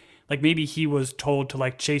AI. Like maybe he was told to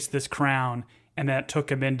like chase this crown and that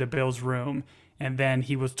took him into Bill's room. And then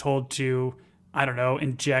he was told to, I don't know,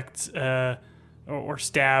 inject or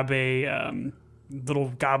stab a little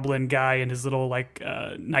goblin guy in his little like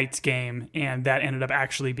Knights game, and that ended up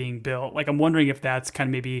actually being built. Like I'm wondering if that's kind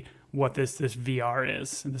of maybe what this VR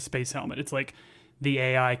is in the space helmet. It's like the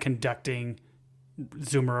AI conducting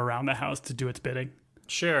Zoomer around the house to do its bidding.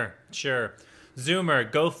 Sure.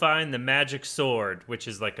 Zoomer, go find the magic sword, which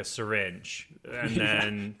is like a syringe, and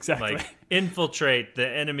then exactly. like infiltrate the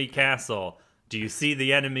enemy castle. Do you see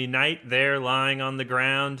the enemy knight there lying on the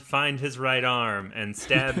ground? Find his right arm and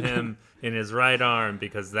stab him in his right arm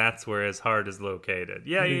because that's where his heart is located.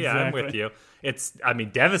 Yeah, Exactly. I'm with you. It's,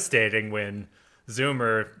 devastating when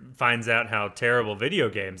Zoomer finds out how terrible video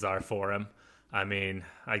games are for him. I mean,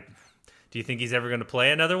 do you think he's ever going to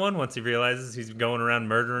play another one once he realizes he's going around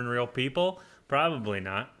murdering real people? Probably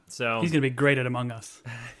not. So He's going to be great at Among Us.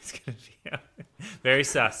 he's going to be very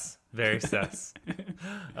sus. Very sus.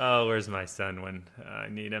 Oh, where's my son when I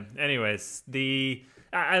need him? Anyways,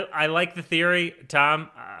 I like the theory, Tom.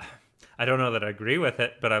 I don't know that I agree with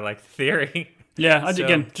it, but I like the theory. Yeah,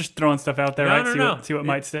 again, just throwing stuff out there, right? See what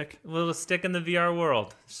might stick. A little stick in the VR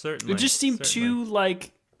world, certainly. It just seemed too,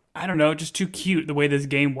 like, I don't know, just too cute the way this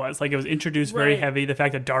game was. Like, it was introduced very heavy. The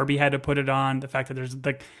fact that Darby had to put it on, the fact that there's,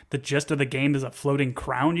 like, the gist of the game is a floating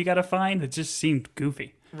crown you got to find. It just seemed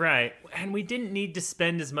goofy. Right. And we didn't need to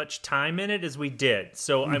spend as much time in it as we did.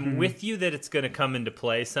 So I'm with you that it's going to come into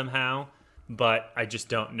play somehow, but I just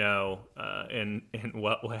don't know in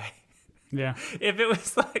what way. Yeah. If it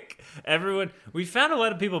was like we found a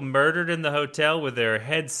lot of people murdered in the hotel with their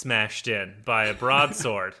heads smashed in by a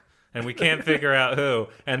broadsword, and we can't figure out who.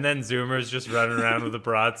 And then Zoomer's just running around with a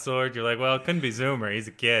broadsword. You're like, well, it couldn't be Zoomer. He's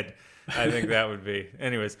a kid. I think that would be.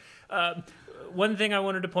 Anyways, one thing I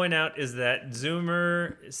wanted to point out is that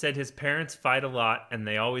Zoomer said his parents fight a lot, and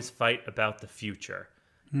they always fight about the future.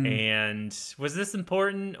 And was this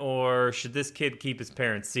important, or should this kid keep his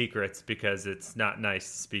parents' secrets because it's not nice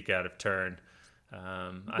to speak out of turn?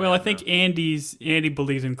 I think Andy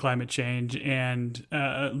believes in climate change, and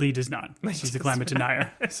Lee does not. She's a climate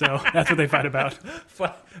denier, so that's what they fight about.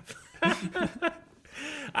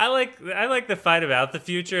 I like the fight about the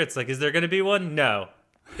future. It's like, is there going to be one? No.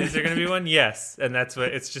 Is there going to be one? Yes. And that's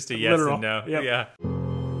what it's just a yes Literal. and no. Yep. Yeah.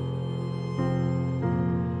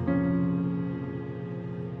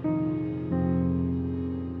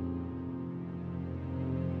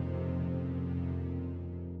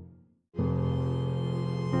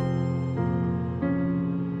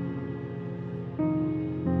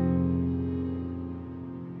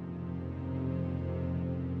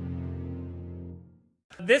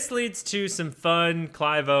 This leads to some fun.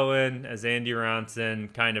 Clive Owen as Andy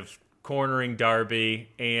Ronson kind of cornering Darby,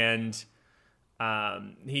 and I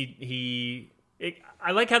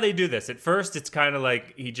like how they do this. At first, it's kind of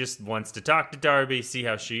like he just wants to talk to Darby, see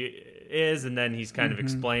how she is, and then he's kind of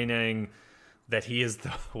explaining that he is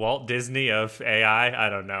the Walt Disney of AI. I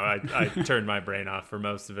don't know. I turned my brain off for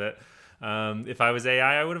most of it. If I was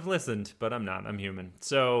AI, I would have listened, but I'm not. I'm human.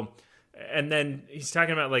 So... And then he's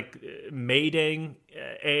talking about like mating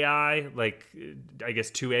AI, like I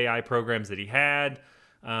guess 2 AI programs that he had.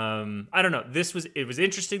 I don't know. It was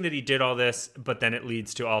interesting that he did all this, but then it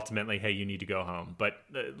leads to ultimately, hey, you need to go home. But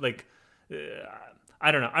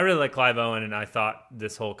I don't know. I really like Clive Owen, and I thought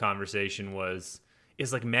this whole conversation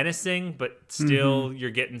is like menacing, but still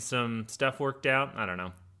you're getting some stuff worked out. I don't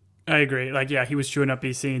know. I agree. Like, yeah, he was chewing up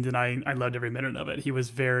these scenes, and I loved every minute of it. He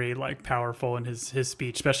was very, like, powerful in his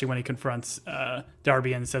speech, especially when he confronts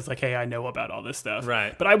Darby and says, like, hey, I know about all this stuff.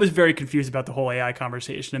 Right. But I was very confused about the whole AI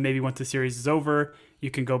conversation, and maybe once the series is over,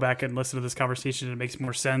 you can go back and listen to this conversation, and it makes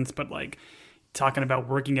more sense. But, like, talking about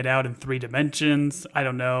working it out in 3 dimensions, I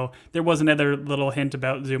don't know. There was another little hint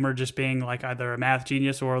about Zoomer just being, like, either a math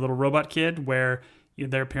genius or a little robot kid, where...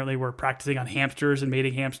 they apparently were practicing on hamsters and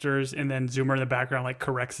mating hamsters, and then Zoomer in the background like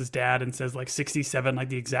corrects his dad and says like 67, like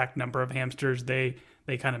the exact number of hamsters they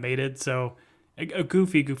kind of mated. So a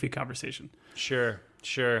goofy conversation. Sure.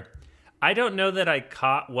 I don't know that I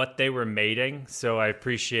caught what they were mating, so I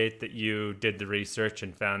appreciate that you did the research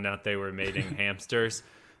and found out they were mating hamsters,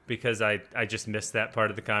 because I just missed that part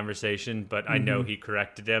of the conversation, but I know he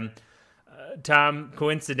corrected him. Tom,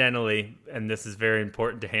 coincidentally, and this is very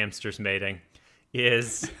important to hamsters mating,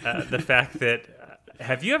 is the fact that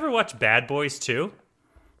have you ever watched Bad Boys 2?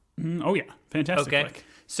 Oh yeah, fantastic flick.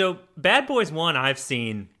 So Bad Boys 1 I've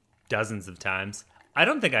seen dozens of times. I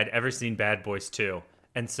don't think I'd ever seen Bad Boys 2.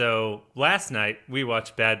 And so last night we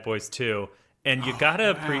watched Bad Boys 2, and you gotta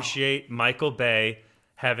appreciate Michael Bay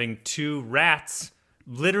having 2 rats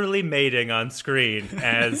literally mating on screen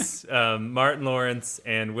as Martin Lawrence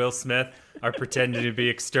and Will Smith are pretending to be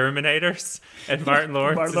exterminators, and Martin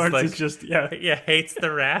Lawrence is just hates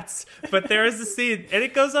the rats. But there is a scene, and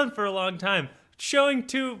it goes on for a long time, showing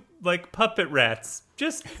 2 like puppet rats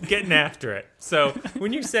just getting after it. So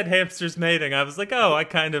when you said hamsters mating, I was like, oh, I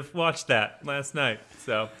kind of watched that last night.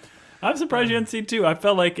 So I'm surprised you hadn't seen 2. I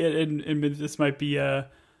felt like and this might be a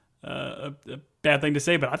bad thing to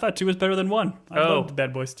say, but I thought 2 was better than 1. I loved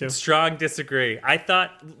Bad Boys 2. Strong disagree. I thought,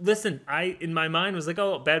 in my mind was like,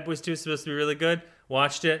 oh, Bad Boys 2 is supposed to be really good.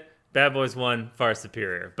 Watched it. Bad Boys 1, far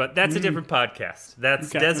superior. But that's a different podcast. That's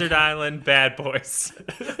Desert Island Bad Boys.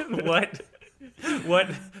 What?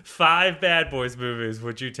 What 5 Bad Boys movies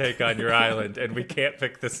would you take on your island? And we can't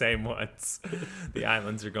pick the same ones. The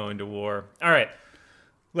islands are going to war. All right.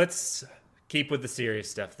 Let's keep with the serious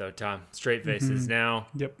stuff, though, Tom. Straight faces. Now,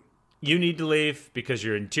 Yep. you need to leave because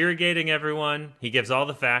you're interrogating everyone. He gives all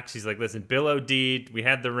the facts. He's like, listen, Bill OD'd. We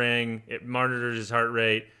had the ring. It monitored his heart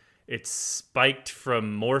rate. It spiked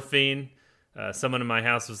from morphine. Someone in my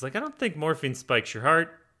house was like, I don't think morphine spikes your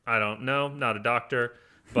heart. I don't know. Not a doctor.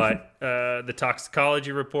 But the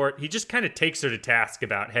toxicology report, he just kind of takes her to task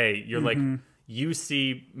about, hey, you're like, you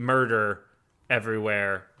see murder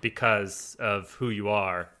everywhere because of who you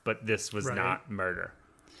are, but this was not murder.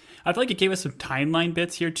 I feel like it gave us some timeline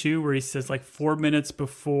bits here too, where he says like 4 minutes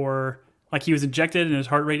before, like he was injected and his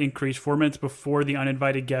heart rate increased 4 minutes before the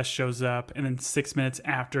uninvited guest shows up, and then 6 minutes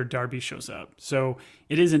after Darby shows up. So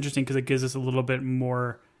it is interesting because it gives us a little bit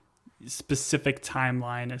more specific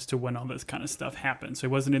timeline as to when all this kind of stuff happened. So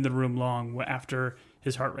he wasn't in the room long after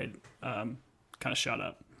his heart rate kind of shot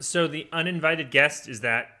up. So the uninvited guest, is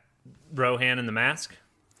that Rohan in the mask?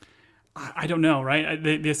 I don't know, right?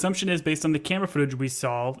 The assumption is based on the camera footage we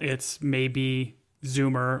saw, it's maybe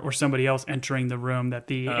Zoomer or somebody else entering the room that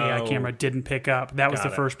the AI camera didn't pick up. That was the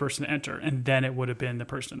first person to enter, and then it would have been the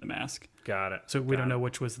person in the mask. Got it. So we don't know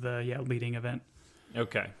which was the leading event.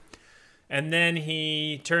 Okay. And then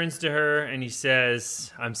he turns to her and he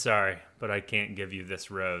says, I'm sorry, but I can't give you this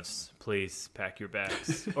rose. Please pack your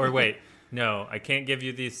bags. Or wait, no, I can't give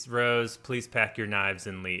you this rose. Please pack your knives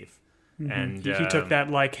and leave. And He took that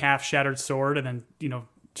like half shattered sword and then,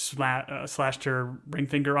 slashed her ring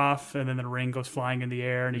finger off, and then the ring goes flying in the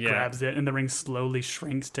air, and he grabs it, and the ring slowly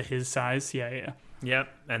shrinks to his size. Yeah. Yep.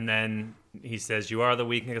 And then he says, you are the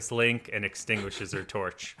weakest link, and extinguishes her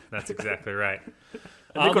torch. That's exactly right.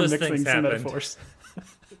 I think we're mixing some metaphors.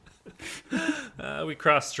 We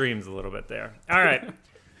cross streams a little bit there. All right.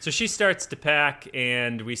 So she starts to pack,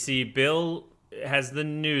 and we see Bill has the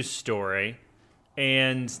news story,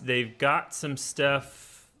 and they've got some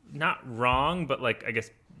stuff not wrong, but like, I guess,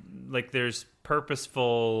 like there's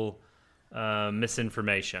purposeful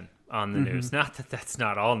misinformation on the news. Not that that's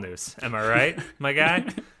not all news. Am I right, my guy?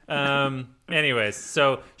 Anyways,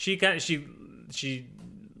 so she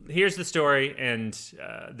here's the story, and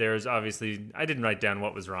there's obviously, I didn't write down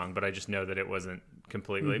what was wrong, but I just know that it wasn't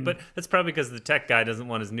completely. But that's probably because the tech guy doesn't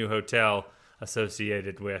want his new hotel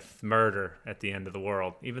associated with murder at the end of the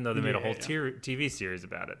world, even though they made a whole TV series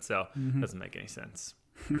about it. So it doesn't make any sense.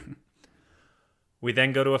 We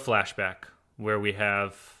then go to a flashback where we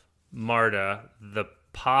have Marta, the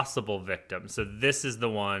possible victim. So this is the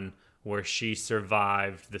one where she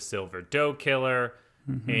survived the Silver Doe killer.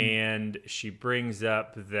 And she brings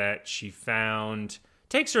up that she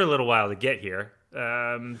takes her a little while to get here.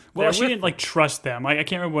 Well, she didn't trust them. I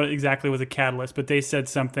can't remember what exactly was a catalyst, but they said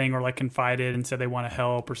something or confided and said they want to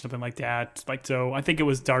help or something like that. So I think it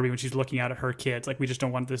was Darby when she's looking out at her kids. We just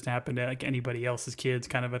don't want this to happen to anybody else's kids,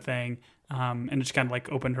 kind of a thing. And it just kind of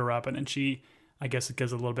opened her up, and then she, I guess, it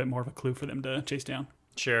gives a little bit more of a clue for them to chase down.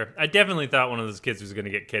 Sure. I definitely thought one of those kids was going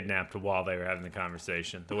to get kidnapped while they were having the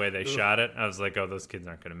conversation. The way they shot it, I was like, oh, those kids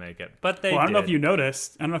aren't going to make it. But they did. I don't know if you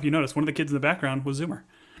noticed. One of the kids in the background was Zoomer.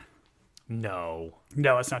 No,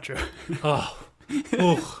 that's not true. Oh,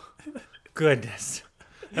 goodness.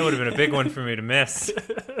 That would have been a big one for me to miss.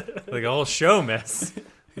 Like a whole show miss.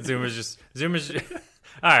 Zoomer's just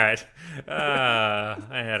all right. I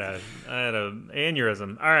had a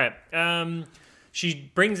aneurysm. All right.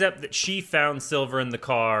 She brings up that she found Silver in the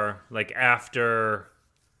car after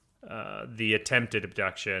the attempted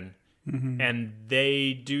abduction, and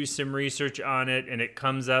they do some research on it, and it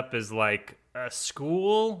comes up as a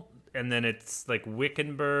school, and then it's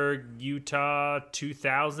Wickenburg, Utah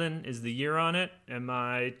 2000 is the year on it. Am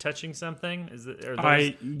I touching something?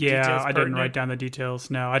 I didn't write down the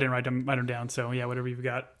details. No, I didn't write them down. So yeah, whatever you've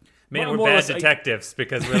got. Man, we're bad detectives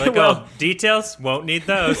because we're details, won't need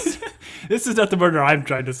those. This is not the murder I'm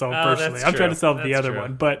trying to solve personally. I'm trying to solve the other true.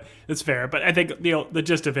 one, but it's fair. But I think the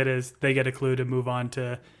gist of it is they get a clue to move on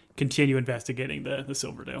to continue investigating the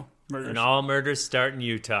Silver Doe murders. And all murders start in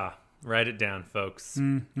Utah. Write it down, folks.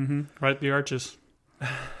 Right, the arches.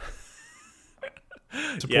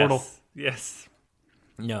 It's a portal. Yes.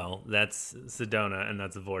 No, that's Sedona, and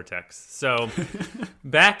that's a vortex. So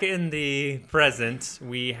back in the present,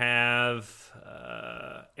 we have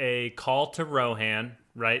a call to Rohan,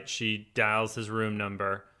 right? She dials his room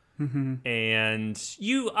number. And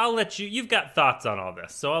you've got thoughts on all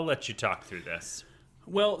this, so I'll let you talk through this.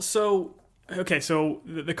 Well, so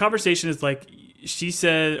the conversation is she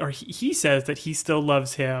said, or he says that he still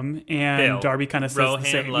loves him, and Bill. Darby kind of says Rohan the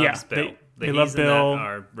same. loves Bill. They love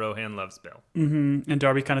Bill. Rohan loves Bill. And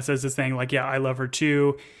Darby kind of says this thing like, yeah, I love her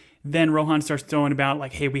too. Then Rohan starts throwing about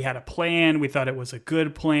like, hey, we had a plan. We thought it was a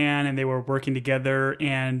good plan, and they were working together.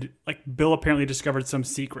 And like Bill apparently discovered some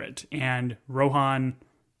secret, and Rohan,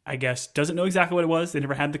 I guess, doesn't know exactly what it was. They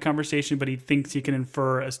never had the conversation, but he thinks he can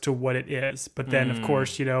infer as to what it is. But then, of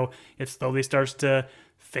course, it slowly starts to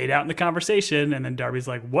fade out in the conversation, and then Darby's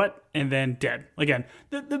like, what? And then dead. Again,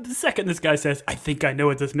 the second this guy says, I think I know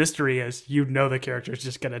what this mystery is, the character is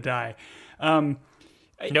just going to die.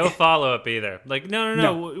 No follow-up either. Like,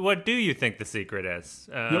 no. What do you think the secret is?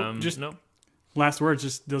 Nope. Last words,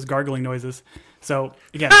 just those gargling noises. So,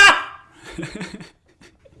 again.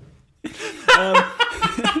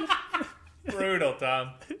 Brutal,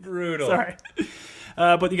 Tom. Brutal. Sorry.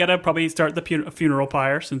 But you got to probably start the funeral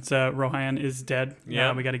pyre since Rohan is dead.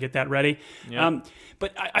 Yeah. We got to get that ready. Yep.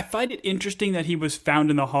 But I find it interesting that he was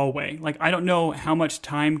found in the hallway. Like, I don't know how much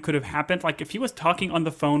time could have happened. Like, if he was talking on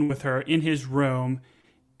the phone with her in his room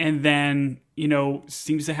and then,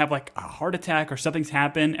 seems to have like a heart attack or something's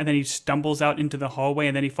happened, and then he stumbles out into the hallway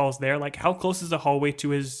and then he falls there. Like, how close is the hallway to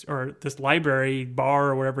this library, bar,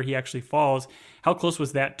 or wherever he actually falls? How close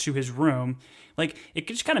was that to his room? Like, it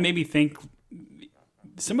just kind of made me think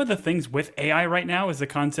some of the things with AI right now is the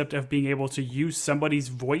concept of being able to use somebody's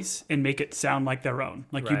voice and make it sound like their own.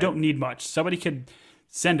 Like, right. You don't need much. Somebody could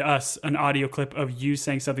send us an audio clip of you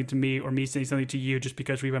saying something to me or me saying something to you just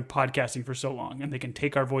because we've been podcasting for so long, and they can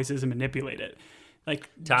take our voices and manipulate it. Like,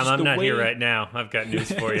 Tom, I'm not here right now. I've got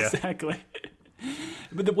news for you. Exactly.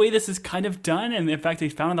 But the way this is kind of done, and the fact that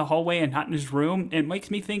he's found in the hallway and not in his room, it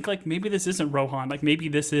makes me think like maybe this isn't Rohan. Like, maybe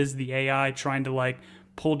this is the AI trying to like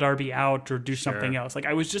pull Darby out or do something else. Like,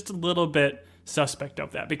 I was just a little bit suspect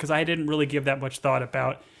of that because I didn't really give that much thought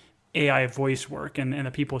about AI voice work and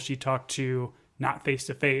the people she talked to, not face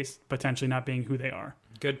to face, potentially not being who they are.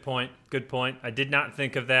 Good point. I did not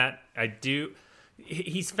think of that.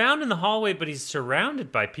 He's found in the hallway, but he's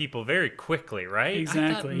surrounded by people very quickly, right?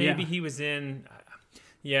 Exactly. I thought maybe he was in.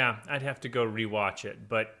 Yeah, I'd have to go rewatch it,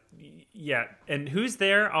 but yeah. And who's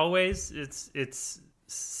there always? It's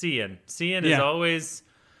Cian. Cian is always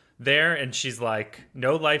there, and she's like,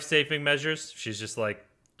 no life-saving measures. She's just like,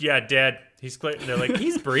 yeah, dead. He's clear. They're like,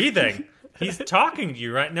 he's breathing. He's talking to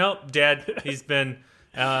you, right? Nope, dead. He's been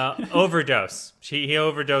overdose. He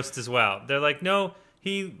overdosed as well. They're like, no,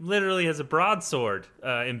 he literally has a broadsword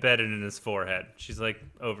embedded in his forehead. She's like,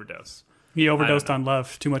 overdose. He overdosed on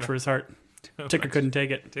love. Too much for his heart. Ticker couldn't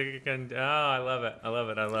take it. Oh, I love it.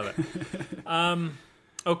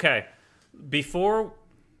 Okay. Before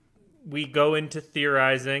we go into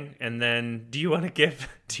theorizing, and then do you want to give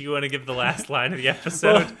the last line of the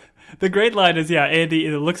episode? Well, the great line is, Andy,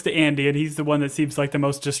 it looks to Andy, and he's the one that seems like the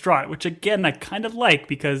most distraught, which, again, I kind of like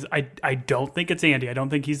because I don't think it's Andy. I don't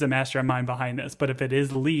think he's the mastermind behind this. But if it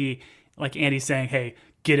is Lee, like Andy's saying, hey,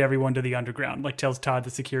 get everyone to the underground, like tells Todd, the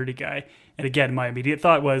security guy. And again, my immediate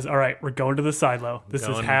thought was, all right, we're going to the silo. This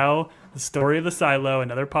is how the story of the silo,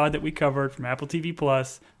 another pod that we covered from Apple TV+,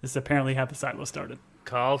 this is apparently how the silo started.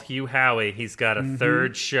 Call Hugh Howey. He's got a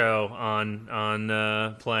third show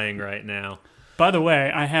on playing right now. By the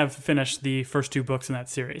way, I have finished the first 2 books in that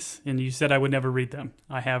series, and you said I would never read them.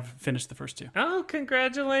 I have finished the first 2. Oh,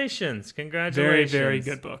 congratulations. Very, very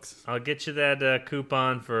good books. I'll get you that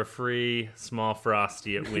coupon for a free small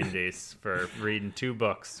Frosty at Wendy's for reading 2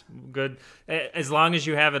 books. Good. As long as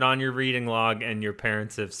you have it on your reading log and your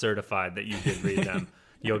parents have certified that you did read them,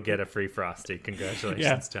 you'll get a free Frosty.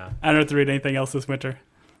 Congratulations, Tom. I don't have to read anything else this winter.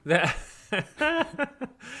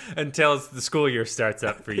 Until the school year starts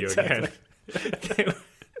up for you again.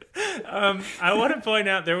 I want to point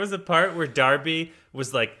out there was a part where Darby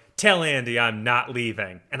was like, tell Andy I'm not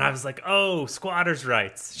leaving, and I was like, oh, squatters'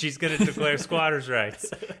 rights, she's gonna declare squatters'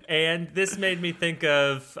 rights. And this made me think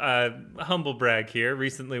of humble brag here,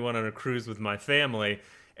 recently went on a cruise with my family,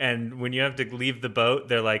 and when you have to leave the boat,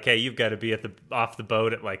 they're like, hey, you've got to be off the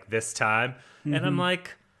boat at like this time. And I'm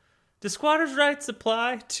like, do squatters' rights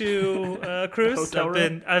apply to a cruise?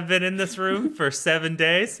 I've been in this room for 7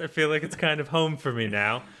 days. I feel like it's kind of home for me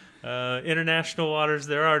now. International waters,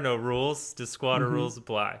 there are no rules. Do squatter rules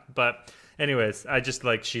apply? But anyways,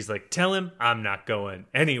 she's like, tell him I'm not going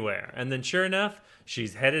anywhere. And then sure enough,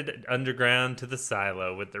 she's headed underground to the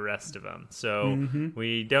silo with the rest of them. So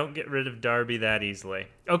we don't get rid of Darby that easily.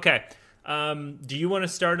 Okay. Do you want to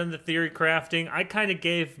start on the theory crafting? I kind of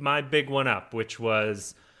gave my big one up, which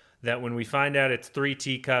was that when we find out it's 3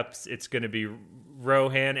 teacups, it's going to be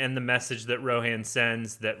Rohan and the message that Rohan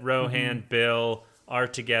sends, that Rohan, Bill are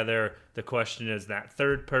together. The question is that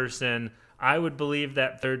third person. I would believe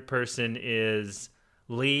that third person is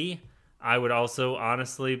Lee. I would also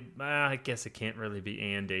honestly, I guess it can't really be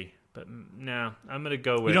Andy. But no, I'm going to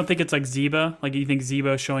go with... You don't think it's like Zeba? Like, you think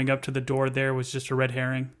Zeba showing up to the door there was just a red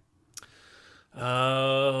herring?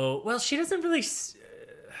 Oh, well, she doesn't really...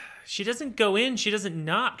 She doesn't go in. She doesn't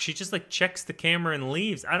knock. She just like checks the camera and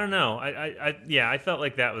leaves. I don't know. I felt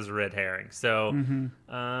like that was a red herring. So,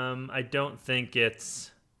 I don't think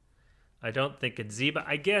it's Zeba.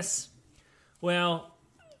 I guess, well,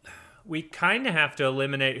 we kind of have to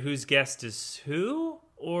eliminate whose guest is who,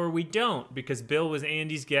 or we don't, because Bill was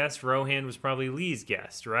Andy's guest. Rohan was probably Lee's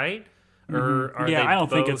guest, right? Or are they I don't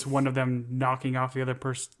think both... it's one of them knocking off the other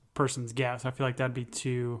person's guess. I feel like that'd be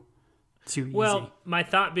too easy. Well, my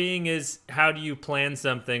thought being is, how do you plan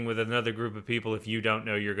something with another group of people if you don't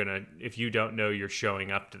know you're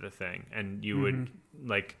showing up to the thing, and you would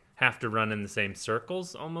like have to run in the same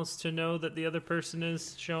circles almost to know that the other person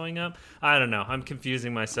is showing up? I don't know. I'm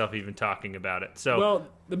confusing myself even talking about it. So, well,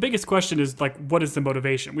 the biggest question is like, what is the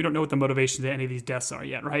motivation? We don't know what the motivation to any of these deaths are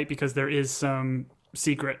yet, right? Because there is some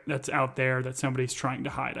secret that's out there that somebody's trying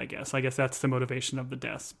to hide. I guess that's the motivation of the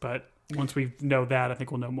deaths. But once we know that, I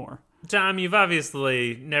think we'll know more. Tom, you've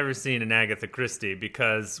obviously never seen an Agatha Christie,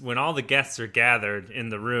 because when all the guests are gathered in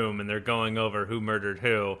the room and they're going over who murdered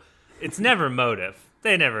who, it's never motive.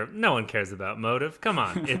 No one cares about motive. Come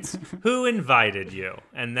on. It's who invited you,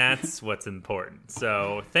 and that's what's important.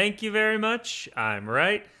 So thank you very much. I'm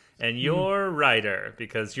right, and you're righter,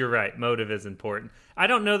 because you're right. Motive is important. I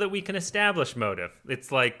don't know that we can establish motive.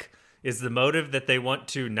 It's like, is the motive that they want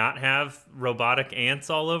to not have robotic ants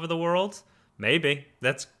all over the world? Maybe.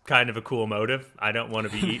 That's kind of a cool motive. I don't want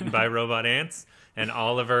to be eaten by robot ants, and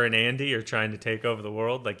Oliver and Andy are trying to take over the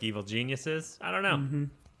world like evil geniuses. I don't know.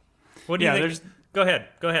 What do you think? Go ahead.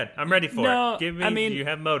 I'm ready for it. Do you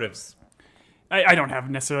have motives? I don't have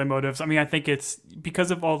necessarily motives. I mean, I think it's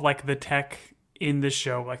because of all like the tech in the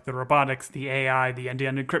show, like the robotics, the AI, the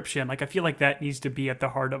end-to-end encryption. Like, I feel like that needs to be at the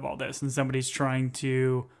heart of all this, and somebody's trying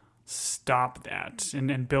to stop that.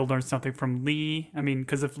 And Bill learned something from Lee. I mean,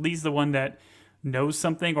 because if Lee's the one that knows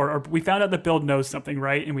something, or we found out that Bill knows something,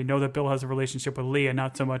 right? And we know that Bill has a relationship with Lee and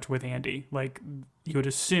not so much with Andy. Like, you would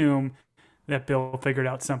assume that Bill figured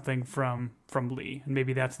out something from Lee, and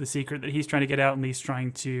maybe that's the secret that he's trying to get out, and Lee's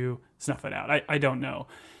trying to snuff it out. I don't know.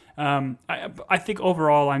 I think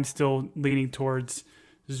overall I'm still leaning towards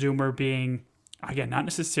Zoomer being, again, not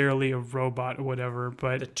necessarily a robot or whatever,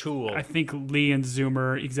 but a tool. I think Lee and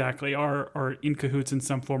Zoomer exactly are in cahoots in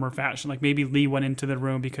some form or fashion. Like, maybe Lee went into the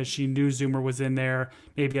room because she knew Zoomer was in there,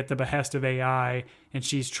 maybe at the behest of AI, and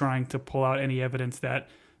she's trying to pull out any evidence that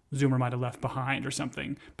Zoomer might have left behind or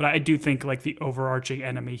something. But I do think like the overarching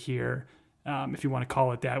enemy here, if you want to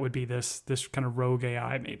call it that, would be this kind of rogue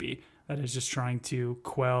AI maybe that is just trying to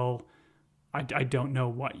quell I don't know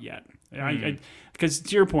what yet. Because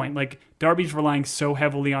to your point, like, Darby's relying so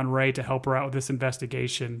heavily on Ray to help her out with this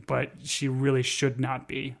investigation, but she really should not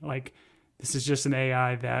be. Like, this is just an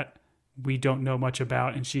AI that we don't know much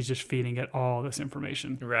about, and she's just feeding it all this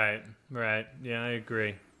information. Right. Yeah, I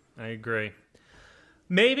agree.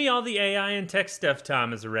 Maybe all the AI and tech stuff,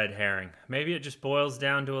 Tom, is a red herring. Maybe it just boils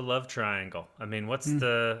down to a love triangle. I mean, what's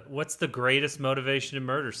the greatest motivation to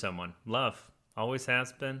murder someone? Love. Always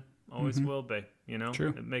has been. Always will be. You know, True.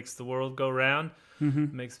 It makes the world go round.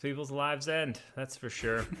 It makes people's lives end. That's for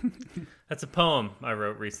sure. That's a poem I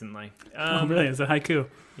wrote recently. Oh, really? Is it haiku?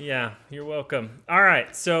 Yeah, you're welcome. All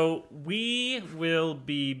right, so we will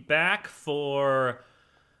be back for...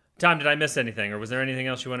 Tom, did I miss anything, or was there anything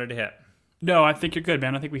else you wanted to hit? No, I think you're good,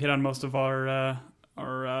 man. I think we hit on most of our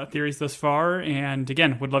theories thus far. And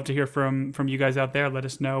again, would love to hear from you guys out there. Let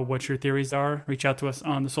us know what your theories are. Reach out to us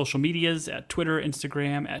on the social medias at Twitter,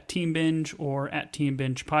 Instagram, at Team Binge, or at Team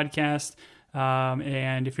Binge Podcast.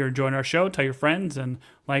 And if you're enjoying our show, tell your friends and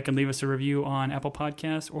like and leave us a review on Apple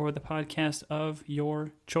Podcasts or the podcast of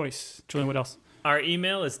your choice. Julian, what else? Our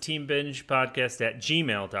email is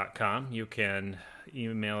teambingepodcast@gmail.com. You can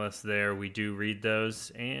email us there. We do read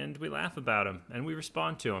those, and we laugh about them, and we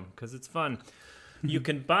respond to them because it's fun. You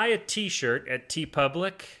can buy a t-shirt at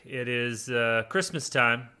TeePublic. It is Christmas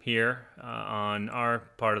time here on our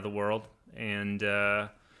part of the world, and they're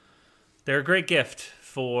a great gift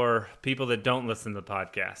for people that don't listen to the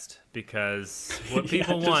podcast, because what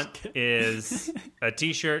people want is a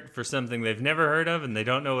t-shirt for something they've never heard of and they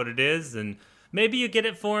don't know what it is, and maybe you get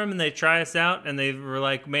it for them and they try us out and they were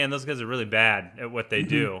like, man, those guys are really bad at what they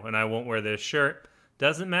do, and I won't wear this shirt.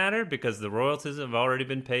 Doesn't matter, because the royalties have already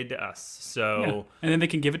been paid to us. So, yeah. And then they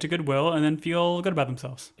can give it to Goodwill and then feel good about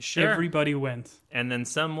themselves. Sure. Everybody wins. And then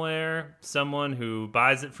somewhere, someone who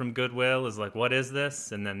buys it from Goodwill is like, what is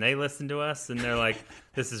this? And then they listen to us and they're like,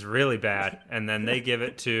 this is really bad. And then they give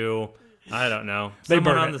it to I don't know. They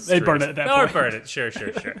Someone burn on it. the They burn street. it at that Or point. burn it. Sure.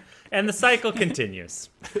 And the cycle continues.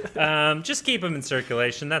 Just keep them in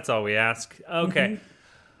circulation. That's all we ask. Okay.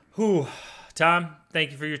 Whew. Tom,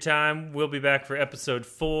 thank you for your time. We'll be back for episode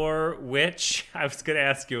 4, which I was going to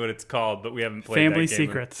ask you what it's called, but we haven't played Family that game.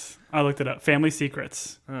 Secrets. I looked it up. Family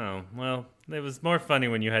Secrets. Oh, well, it was more funny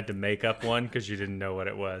when you had to make up one because you didn't know what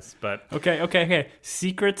it was. But Okay.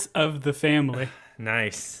 Secrets of the Family.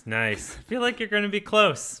 nice. I feel like you're going to be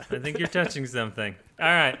close. I think you're touching something. All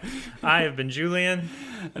right. I have been Julian.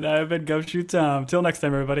 And I've been Gumshoe Tom. Till next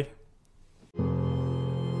time, everybody.